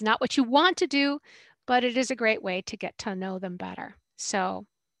 It's not what you want to do, but it is a great way to get to know them better. So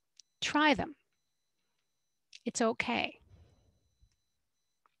try them. It's okay.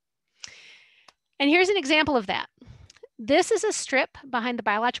 And here's an example of that. This is a strip behind the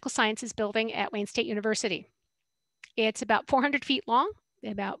Biological Sciences building at Wayne State University. It's about 400 feet long,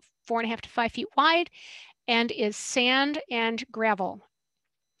 about 4.5 to 5 feet wide, and is sand and gravel.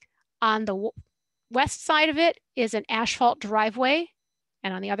 On the west side of it is an asphalt driveway,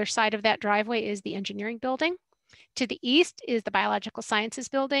 and on the other side of that driveway is the engineering building. To the east is the Biological Sciences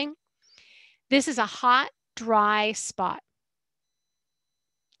building. This is a hot, dry spot.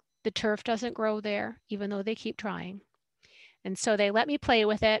 The turf doesn't grow there, even though they keep trying. And so they let me play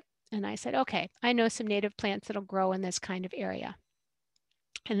with it. And I said, okay, I know some native plants that'll grow in this kind of area.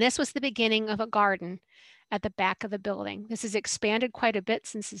 And this was the beginning of a garden at the back of the building. This has expanded quite a bit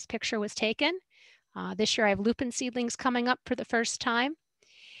since this picture was taken. This year I have lupin seedlings coming up for the first time.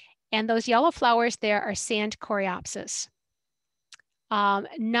 And those yellow flowers there are sand coreopsis.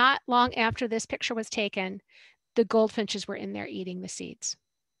 Not long after this picture was taken, the goldfinches were in there eating the seeds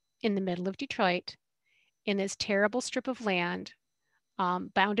in the middle of Detroit in this terrible strip of land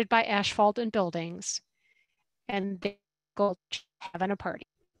bounded by asphalt and buildings, and they go having a party.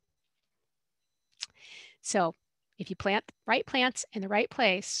 So if you plant the right plants in the right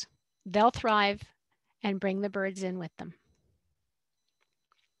place, they'll thrive and bring the birds in with them.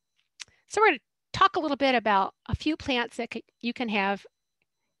 So we're going to talk a little bit about a few plants that you can have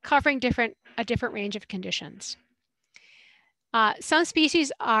covering a different range of conditions. Some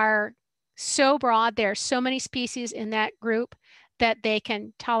species are so broad, there are so many species in that group that they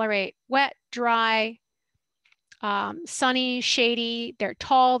can tolerate wet, dry, sunny, shady, they're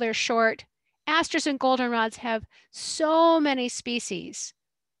tall, they're short. Asters and goldenrods have so many species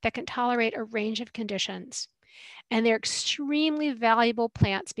that can tolerate a range of conditions. And they're extremely valuable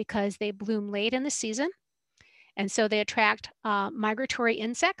plants because they bloom late in the season. And so they attract migratory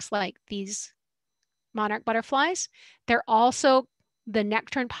insects like these monarch butterflies. They're also the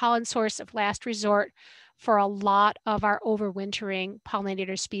nectar and pollen source of last resort for a lot of our overwintering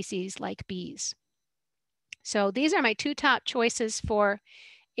pollinator species like bees. So these are my 2 top choices for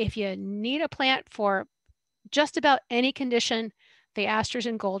if you need a plant for just about any condition. The asters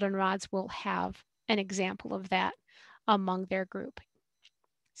and goldenrods will have an example of that among their group.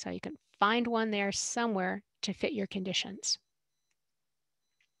 So you can find one there somewhere to fit your conditions.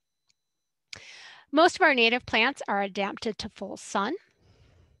 Most of our native plants are adapted to full sun.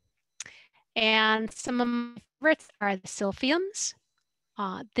 And some of my favorites are the silphiums.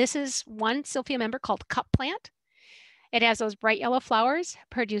 This is one silphium member called cup plant. It has those bright yellow flowers,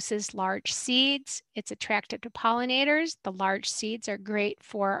 produces large seeds. It's attracted to pollinators. The large seeds are great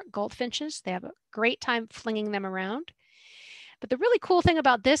for goldfinches. They have a great time flinging them around. But the really cool thing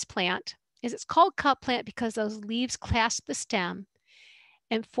about this plant is it's called cup plant because those leaves clasp the stem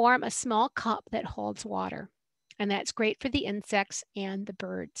and form a small cup that holds water. And that's great for the insects and the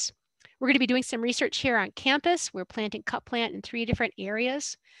birds. We're going to be doing some research here on campus. We're planting cup plant in 3 different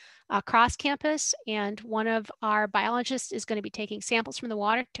areas across campus, and one of our biologists is going to be taking samples from the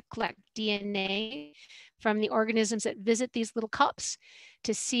water to collect DNA from the organisms that visit these little cups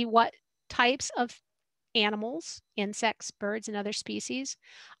to see what types of animals, insects, birds, and other species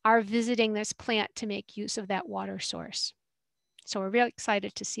are visiting this plant to make use of that water source. So we're really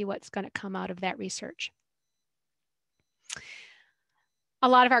excited to see what's going to come out of that research. A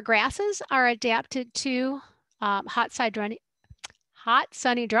lot of our grasses are adapted to hot,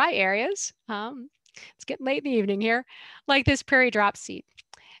 sunny, dry areas. It's getting late in the evening here, like this prairie dropseed,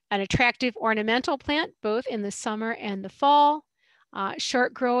 an attractive ornamental plant both in the summer and the fall,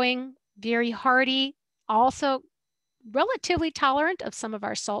 short growing, very hardy, also relatively tolerant of some of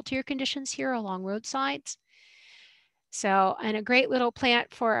our saltier conditions here along roadsides. So, and a great little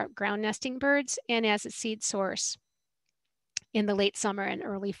plant for ground nesting birds and as a seed source in the late summer and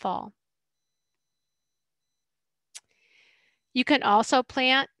early fall. You can also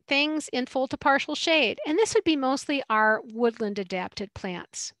plant things in full to partial shade, and this would be mostly our woodland adapted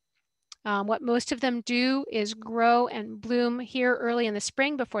plants. What most of them do is grow and bloom here early in the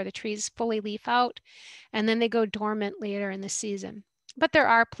spring before the trees fully leaf out, and then they go dormant later in the season. But there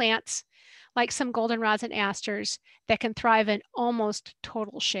are plants like some goldenrods and asters that can thrive in almost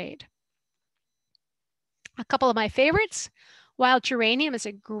total shade. A couple of my favorites, wild geranium is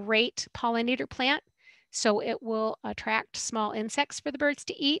a great pollinator plant. So it will attract small insects for the birds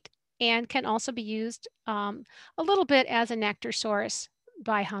to eat and can also be used a little bit as a nectar source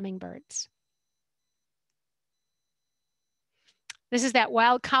by hummingbirds. This is that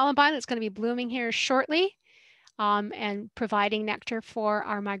wild columbine that's going to be blooming here shortly and providing nectar for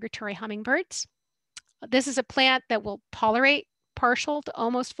our migratory hummingbirds. This is a plant that will tolerate partial to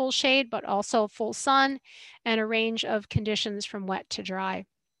almost full shade, but also full sun and a range of conditions from wet to dry.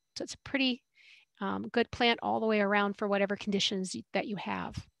 So it's a pretty good plant all the way around for whatever conditions that you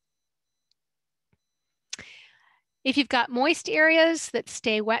have. If you've got moist areas that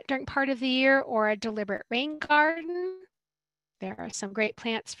stay wet during part of the year or a deliberate rain garden, there are some great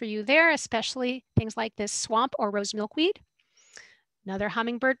plants for you there, especially things like this swamp or rose milkweed, another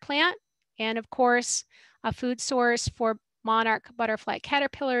hummingbird plant, and of course, a food source for monarch butterfly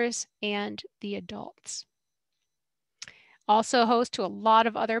caterpillars and the adults. Also host to a lot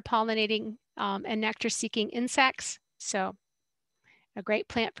of other pollinating and nectar-seeking insects, so a great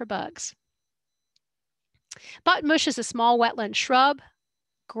plant for bugs. Buttonbush is a small wetland shrub,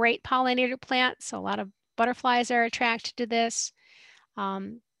 great pollinator plant, so a lot of butterflies are attracted to this,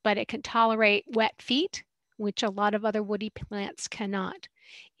 but it can tolerate wet feet, which a lot of other woody plants cannot.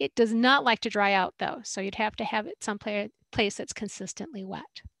 It does not like to dry out though, so you'd have to have it someplace that's consistently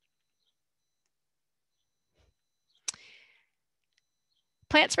wet.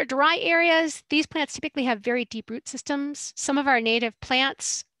 Plants for dry areas, these plants typically have very deep root systems. Some of our native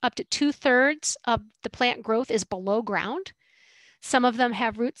plants, up to 2/3 of the plant growth is below ground. Some of them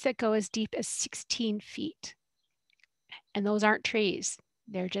have roots that go as deep as 16 feet. And those aren't trees,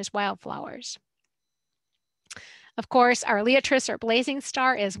 they're just wildflowers. Of course, our Leotris or blazing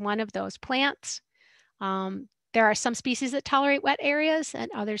star is one of those plants. There are some species that tolerate wet areas and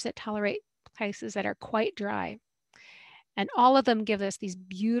others that tolerate places that are quite dry. And all of them give us these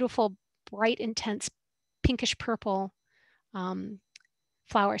beautiful, bright, intense, pinkish purple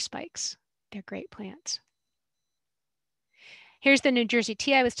flower spikes. They're great plants. Here's the New Jersey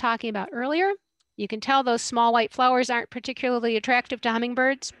tea I was talking about earlier. You can tell those small white flowers aren't particularly attractive to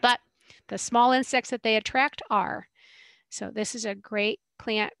hummingbirds, but the small insects that they attract are. So this is a great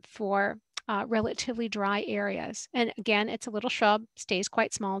plant for relatively dry areas. And again, it's a little shrub, stays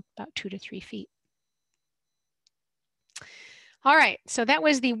quite small, about 2 to 3 feet. All right, so that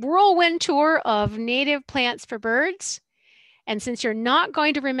was the whirlwind tour of native plants for birds. And since you're not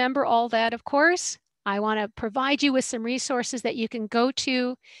going to remember all that, of course, I want to provide you with some resources that you can go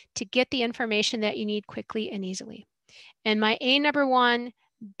to get the information that you need quickly and easily. And my #1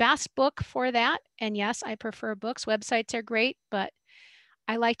 best book for that, and yes, I prefer books, websites are great, but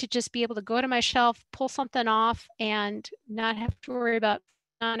I like to just be able to go to my shelf, pull something off, and not have to worry about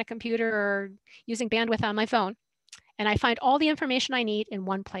on a computer or using bandwidth on my phone. And I find all the information I need in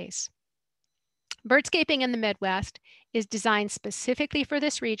one place. Birdscaping in the Midwest is designed specifically for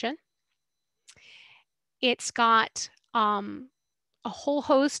this region. It's got a whole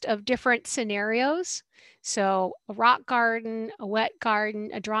host of different scenarios. So a rock garden, a wet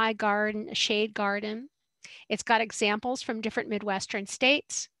garden, a dry garden, a shade garden. It's got examples from different Midwestern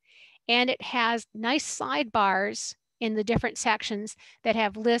states, and it has nice sidebars in the different sections that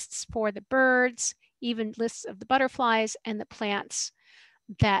have lists for the birds, even lists of the butterflies and the plants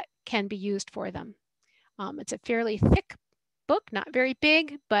that can be used for them. It's a fairly thick book, not very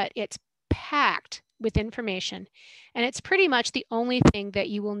big, but it's packed with information. And it's pretty much the only thing that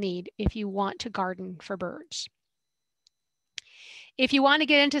you will need if you want to garden for birds. If you want to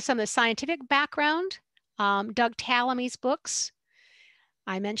get into some of the scientific background, Doug Tallamy's books,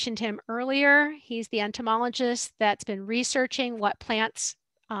 I mentioned him earlier. He's the entomologist that's been researching what plants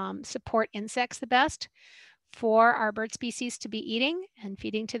support insects the best for our bird species to be eating and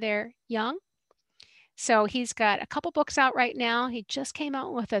feeding to their young. So he's got a couple books out right now. He just came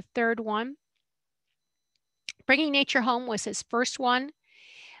out with a third one. Bringing Nature Home was his first one,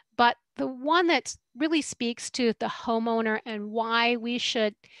 but the one that really speaks to the homeowner and why we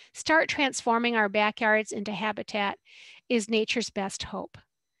should start transforming our backyards into habitat is Nature's Best Hope.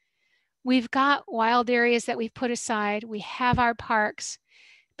 We've got wild areas that we've put aside. We have our parks,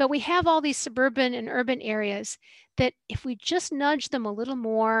 but we have all these suburban and urban areas that if we just nudge them a little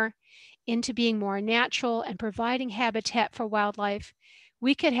more into being more natural and providing habitat for wildlife,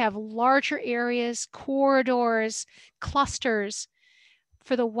 we could have larger areas, corridors, clusters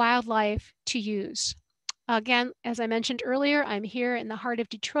for the wildlife to use. Again, as I mentioned earlier, I'm here in the heart of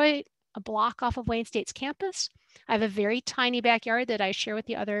Detroit, a block off of Wayne State's campus. I have a very tiny backyard that I share with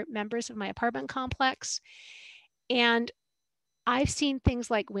the other members of my apartment complex. And I've seen things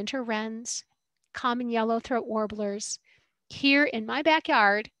like winter wrens, common yellowthroat warblers here in my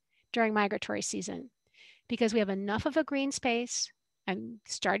backyard during migratory season. because we have enough of a green space. I'm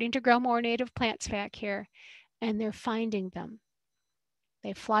starting to grow more native plants back here, and they're finding them.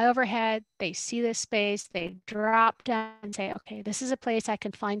 They fly overhead, they see this space, they drop down and say, okay, this is a place I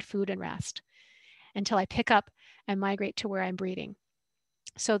can find food and rest until I pick up and migrate to where I'm breeding.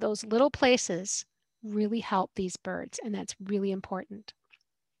 So those little places really help these birds, and that's really important.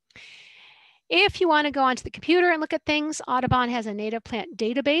 If you want to go onto the computer and look at things, Audubon has a native plant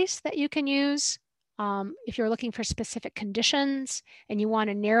database that you can use. If you're looking for specific conditions and you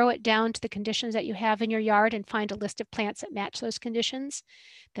want to narrow it down to the conditions that you have in your yard and find a list of plants that match those conditions,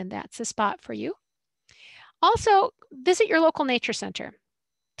 then that's the spot for you. Also, visit your local nature center.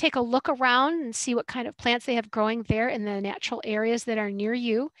 Take a look around and see what kind of plants they have growing there in the natural areas that are near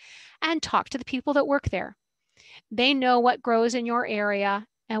you, and talk to the people that work there. They know what grows in your area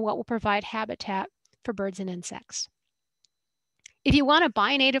and what will provide habitat for birds and insects. If you want to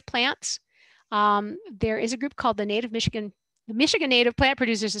buy native plants, there is a group called the Michigan Native Plant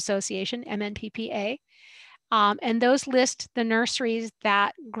Producers Association, MNPPA, and those list the nurseries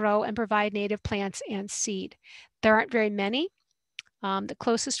that grow and provide native plants and seed. There aren't very many. The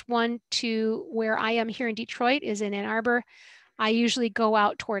closest one to where I am here in Detroit is in Ann Arbor. I usually go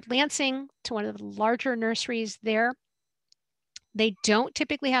out toward Lansing to one of the larger nurseries there. They don't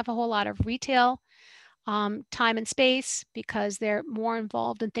typically have a whole lot of retail time and space because they're more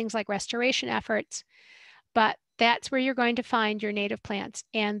involved in things like restoration efforts, but that's where you're going to find your native plants,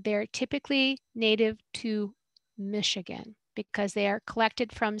 and they're typically native to Michigan because they are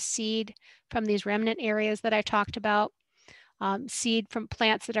collected from seed from these remnant areas that I talked about, seed from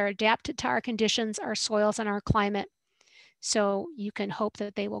plants that are adapted to our conditions, our soils, and our climate. So you can hope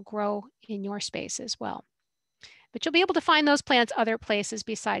that they will grow in your space as well. But you'll be able to find those plants other places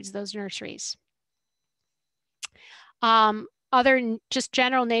besides those nurseries. Other just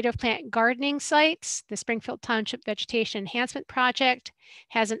general native plant gardening sites, the Springfield Township Vegetation Enhancement Project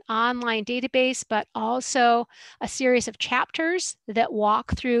has an online database, but also a series of chapters that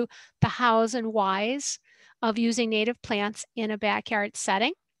walk through the hows and whys of using native plants in a backyard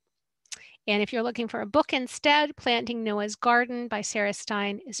setting. And if you're looking for a book instead, Planting Noah's Garden by Sarah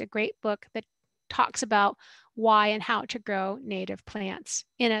Stein is a great book that talks about why and how to grow native plants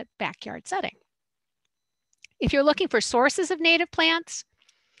in a backyard setting. If you're looking for sources of native plants,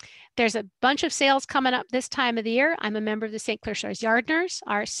 there's a bunch of sales coming up this time of the year. I'm a member of the St. Clair Shores Yardners.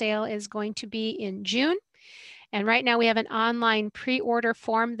 Our sale is going to be in June. And right now we have an online pre-order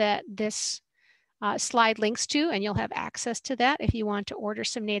form that this slide links to, and you'll have access to that if you want to order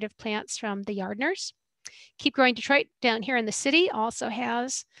some native plants from the Yardners. Keep Growing Detroit down here in the city also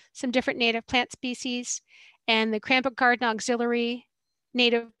has some different native plant species, and the Cranbrook Garden Auxiliary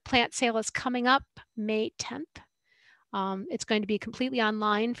native plant sale is coming up May 10th. It's going to be completely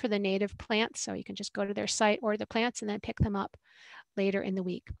online for the native plants, so you can just go to their site, order the plants, and then pick them up later in the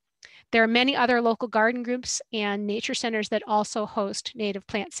week. There are many other local garden groups and nature centers that also host native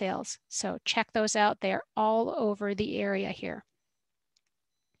plant sales, so check those out. They're all over the area here.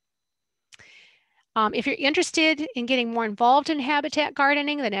 If you're interested in getting more involved in habitat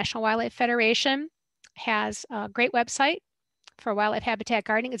gardening, the National Wildlife Federation has a great website for wildlife habitat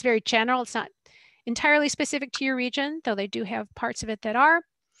gardening. It's very general. It's not entirely specific to your region, though they do have parts of it that are.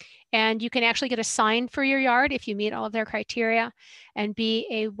 And you can actually get a sign for your yard if you meet all of their criteria and be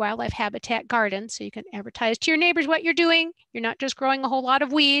a wildlife habitat garden. So you can advertise to your neighbors what you're doing. You're not just growing a whole lot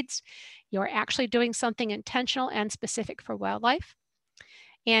of weeds. You're actually doing something intentional and specific for wildlife.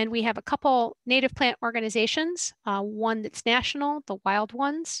 And we have a couple native plant organizations, one that's national, the Wild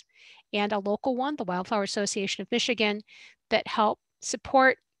Ones, and a local one, the Wildflower Association of Michigan, that help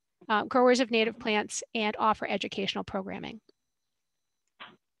support growers of native plants and offer educational programming.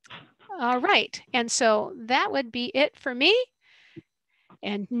 All right, and so that would be it for me.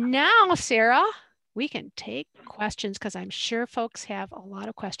 And now, Sarah, we can take questions because I'm sure folks have a lot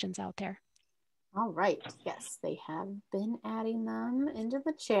of questions out there. All right, yes, they have been adding them into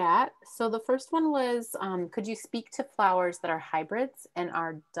the chat. So the first one was, could you speak to flowers that are hybrids and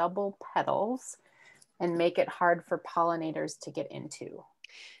are double petals and make it hard for pollinators to get into?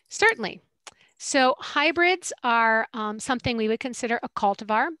 Certainly. So hybrids are something we would consider a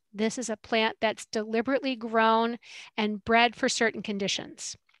cultivar. This is a plant that's deliberately grown and bred for certain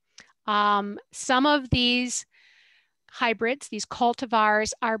conditions. Some of these hybrids, these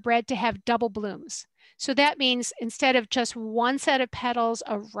cultivars, are bred to have double blooms. So that means instead of just one set of petals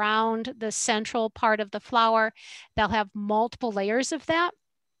around the central part of the flower, they'll have multiple layers of that.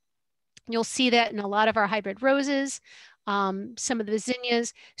 You'll see that in a lot of our hybrid roses, some of the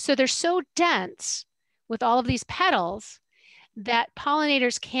zinnias. So they're so dense with all of these petals that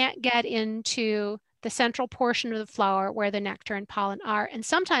pollinators can't get into the central portion of the flower where the nectar and pollen are. And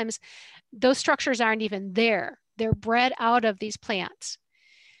sometimes those structures aren't even there. They're bred out of these plants.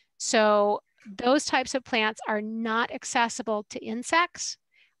 So those types of plants are not accessible to insects.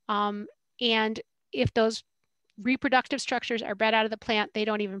 And if those reproductive structures are bred out of the plant, they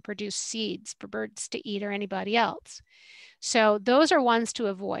don't even produce seeds for birds to eat or anybody else. So those are ones to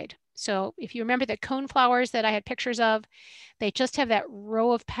avoid. So if you remember the cone flowers that I had pictures of, they just have that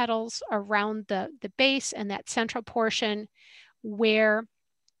row of petals around the base and that central portion where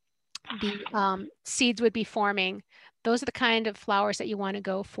the seeds would be forming. Those are the kind of flowers that you want to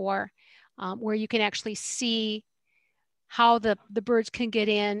go for, where you can actually see how the birds can get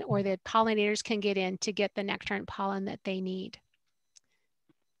in, or the pollinators can get in to get the nectar and pollen that they need.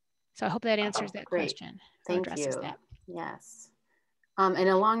 So I hope that answers that question. Thank you. That. Yes. And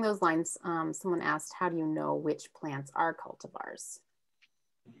along those lines, someone asked, how do you know which plants are cultivars?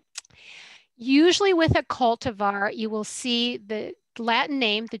 Usually with a cultivar, you will see the Latin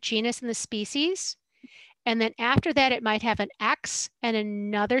name, the genus and the species. And then after that, it might have an X and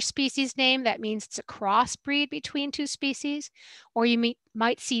another species name. That means it's a crossbreed between two species. Or you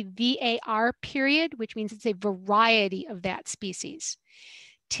might see VAR period, which means it's a variety of that species.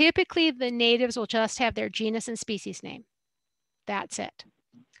 Typically, the natives will just have their genus and species name. That's it.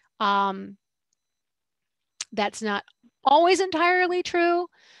 That's not always entirely true,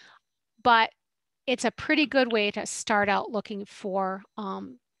 but it's a pretty good way to start out looking for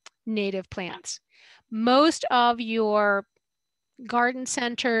native plants. Most of your garden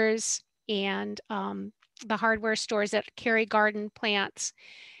centers and the hardware stores that carry garden plants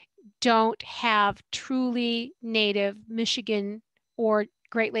don't have truly native Michigan or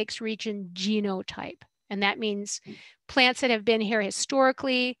Great Lakes region genotype. And that means plants that have been here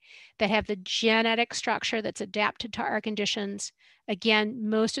historically, that have the genetic structure that's adapted to our conditions. Again,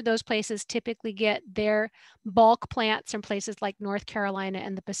 most of those places typically get their bulk plants from places like North Carolina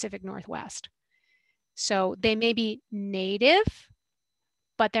and the Pacific Northwest. So they may be native,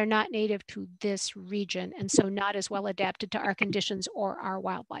 but they're not native to this region, and so not as well adapted to our conditions or our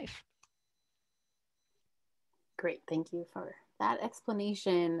wildlife. Great, thank you for that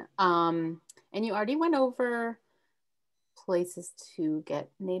explanation. And you already went over places to get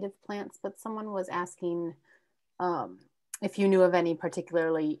native plants, but someone was asking if you knew of any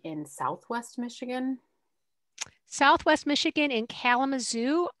particularly in Southwest Michigan. Southwest Michigan in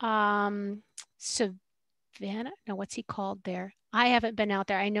Kalamazoo, Savannah, no, what's he called there? I haven't been out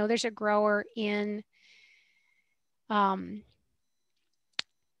there. I know there's a grower in the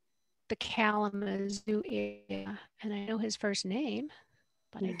Kalamazoo area, and I know his first name,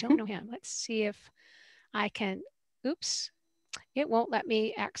 but I don't know him. Let's see if I can, oops, it won't let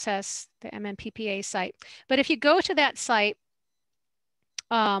me access the MMPPA site. But if you go to that site,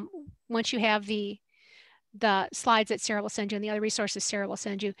 once you have the slides that Sarah will send you and the other resources Sarah will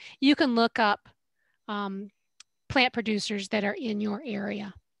send you, you can look up plant producers that are in your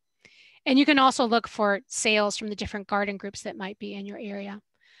area. And you can also look for sales from the different garden groups that might be in your area.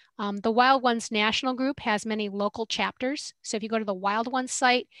 The Wild Ones National Group has many local chapters. So if you go to the Wild Ones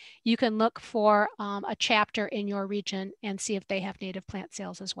site, you can look for a chapter in your region and see if they have native plant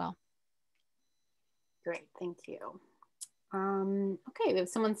sales as well. Great, thank you. Okay, we have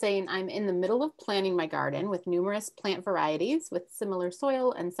someone saying, I'm in the middle of planting my garden with numerous plant varieties with similar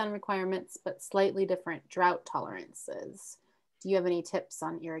soil and sun requirements, but slightly different drought tolerances. Do you have any tips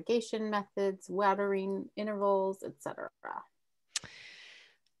on irrigation methods, watering intervals, etc.?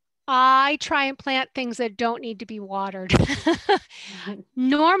 I try and plant things that don't need to be watered.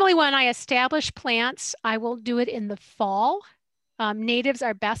 Normally when I establish plants, I will do it in the fall. Natives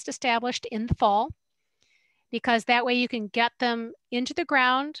are best established in the fall, because that way you can get them into the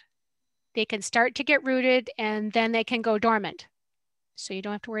ground, they can start to get rooted, and then they can go dormant. So you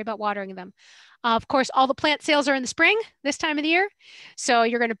don't have to worry about watering them. Of course, all the plant sales are in the spring, this time of the year. So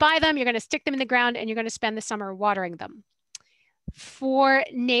you're going to buy them, you're going to stick them in the ground, and you're going to spend the summer watering them. For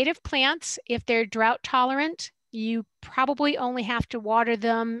native plants, if they're drought tolerant, you probably only have to water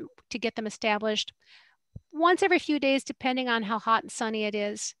them to get them established once every few days, depending on how hot and sunny it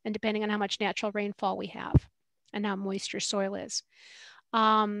is, and depending on how much natural rainfall we have and how moist your soil is.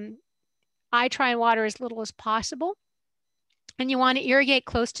 I try and water as little as possible. And you want to irrigate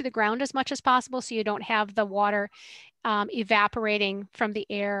close to the ground as much as possible so you don't have the water evaporating from the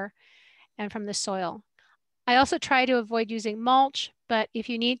air and from the soil. I also try to avoid using mulch, but if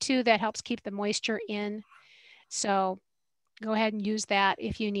you need to, that helps keep the moisture in. So go ahead and use that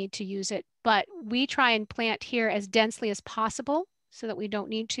if you need to use it. But we try and plant here as densely as possible so that we don't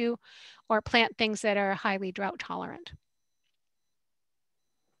need to, or plant things that are highly drought tolerant.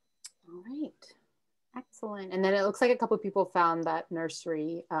 All right. Excellent. And then it looks like a couple of people found that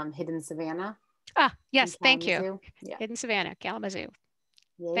nursery, Hidden Savannah Ah, in yes, thank you. Kalamazoo. Yeah. Hidden Savannah, Kalamazoo.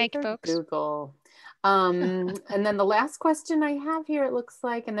 Yay Thank you, for folks. Google. And then the last question I have here, it looks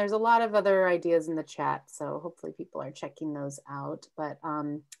like, and there's a lot of other ideas in the chat, so hopefully people are checking those out, but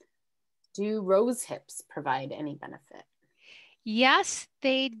do rose hips provide any benefit? Yes,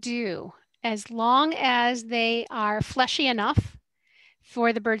 they do, as long as they are fleshy enough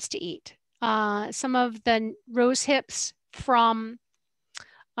for the birds to eat. Some of the rose hips from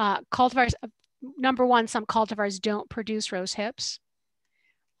cultivars, number one, some cultivars don't produce rose hips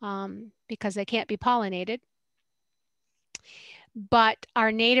because they can't be pollinated. But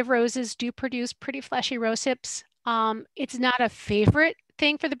our native roses do produce pretty fleshy rose hips. It's not a favorite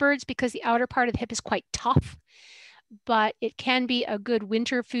thing for the birds because the outer part of the hip is quite tough, but it can be a good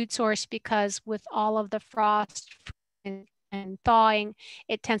winter food source because with all of the frost and thawing,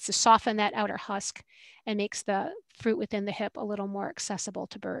 it tends to soften that outer husk and makes the fruit within the hip a little more accessible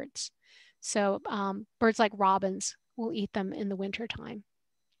to birds. So birds like robins will eat them in the winter time.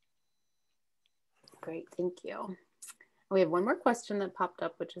 Great, thank you. We have one more question that popped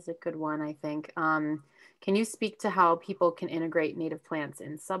up, which is a good one, I think. Can you speak to how people can integrate native plants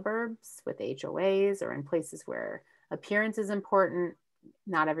in suburbs with HOAs or in places where appearance is important?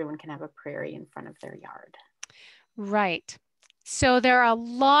 Not everyone can have a prairie in front of their yard. Right. So there are a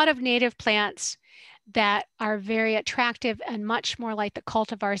lot of native plants that are very attractive and much more like the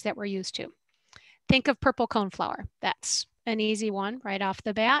cultivars that we're used to. Think of purple coneflower. That's an easy one right off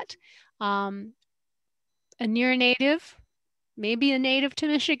the bat. A near native, maybe a native to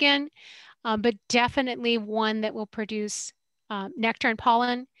Michigan, but definitely one that will produce nectar and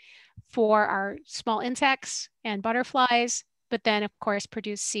pollen for our small insects and butterflies, but then of course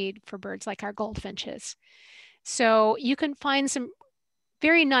produce seed for birds like our goldfinches. So you can find some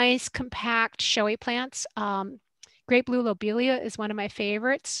very nice, compact, showy plants. Great blue lobelia is one of my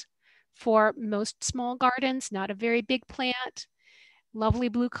favorites for most small gardens, not a very big plant. Lovely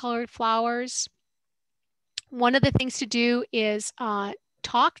blue colored flowers. One of the things to do is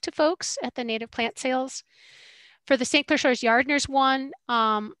talk to folks at the native plant sales. For the St. Clair Shores Yardners one,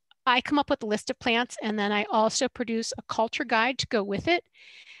 I come up with a list of plants and then I also produce a culture guide to go with it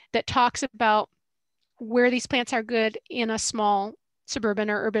that talks about where these plants are good in a small suburban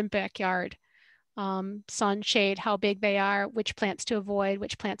or urban backyard. Sun, shade, how big they are, which plants to avoid,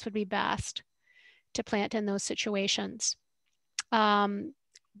 which plants would be best to plant in those situations. The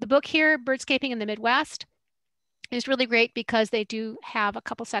book here, Birdscaping in the Midwest, is really great because they do have a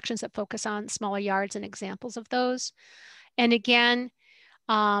couple sections that focus on smaller yards and examples of those. And again,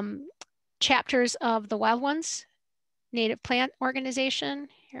 chapters of the Wild Ones Native Plant Organization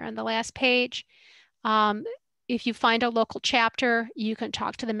here on the last page. If you find a local chapter, you can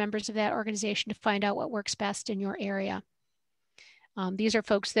talk to the members of that organization to find out what works best in your area. These are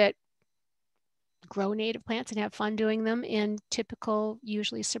folks that grow native plants and have fun doing them in typical,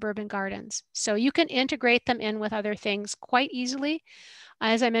 usually suburban gardens. So you can integrate them in with other things quite easily.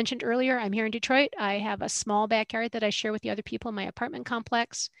 As I mentioned earlier, I'm here in Detroit. I have a small backyard that I share with the other people in my apartment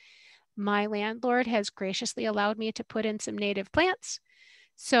complex. My landlord has graciously allowed me to put in some native plants.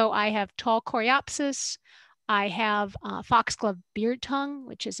 So I have tall coreopsis. I have foxglove beard tongue,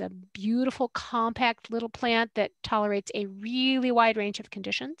 which is a beautiful, compact little plant that tolerates a really wide range of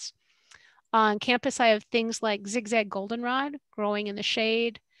conditions. On campus, I have things like zigzag goldenrod growing in the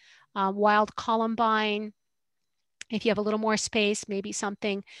shade, wild columbine. If you have a little more space, maybe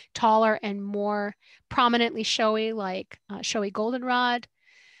something taller and more prominently showy like showy goldenrod.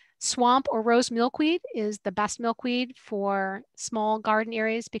 Swamp or rose milkweed is the best milkweed for small garden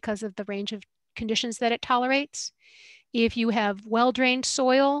areas because of the range of conditions that it tolerates. If you have well-drained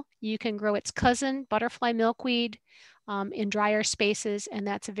soil, you can grow its cousin, butterfly milkweed, in drier spaces, and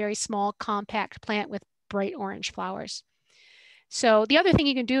that's a very small, compact plant with bright orange flowers. So the other thing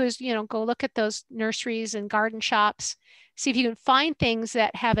you can do is, go look at those nurseries and garden shops, see if you can find things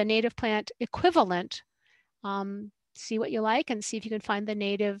that have a native plant equivalent. See what you like and see if you can find the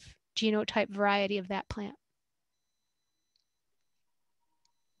native genotype variety of that plant.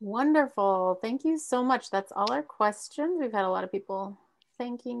 Wonderful. Thank you so much. That's all our questions. We've had a lot of people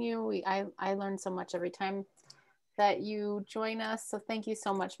thanking you. I learn so much every time that you join us. So thank you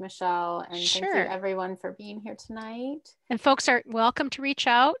so much, Michelle. And Sure. Thank you everyone for being here tonight. And folks are welcome to reach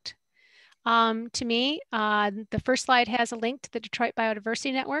out to me. The first slide has a link to the Detroit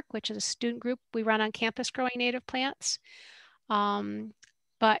Biodiversity Network, which is a student group we run on campus growing native plants.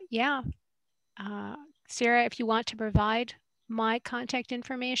 But yeah, Sarah, if you want to provide my contact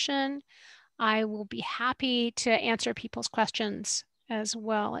information, I will be happy to answer people's questions as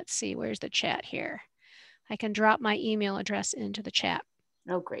well. Let's see, where's the chat here? I can drop my email address into the chat.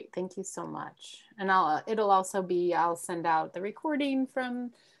 Oh, great. Thank you so much. And it'll also be, I'll send out the recording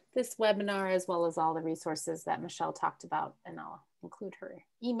from this webinar as well as all the resources that Michelle talked about, and I'll include her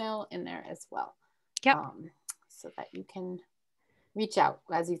email in there as well. Yep. So that you can reach out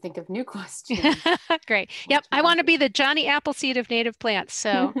as you think of new questions. Great. Yep. I want to be the Johnny Appleseed of native plants.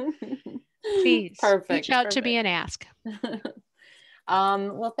 So please reach out to me and ask.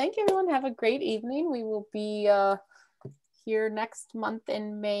 Well, thank you, everyone. Have a great evening. We will be here next month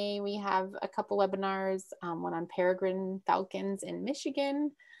in May. We have a couple webinars, one on peregrine falcons in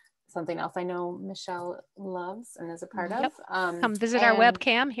Michigan, something else I know Michelle loves and is a part of. Come visit our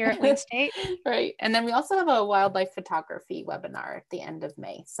webcam here at Wayne State. Right. And then we also have a wildlife photography webinar at the end of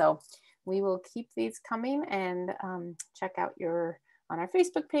May. So we will keep these coming, and check out on our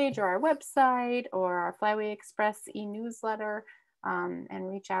Facebook page or our website or our Flyway Express e-newsletter, and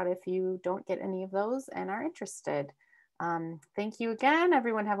reach out if you don't get any of those and are interested. Thank you again.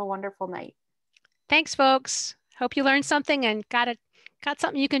 Everyone have a wonderful night. Thanks, folks. Hope you learned something and got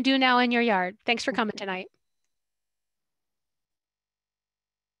something you can do now in your yard. Thanks for coming tonight.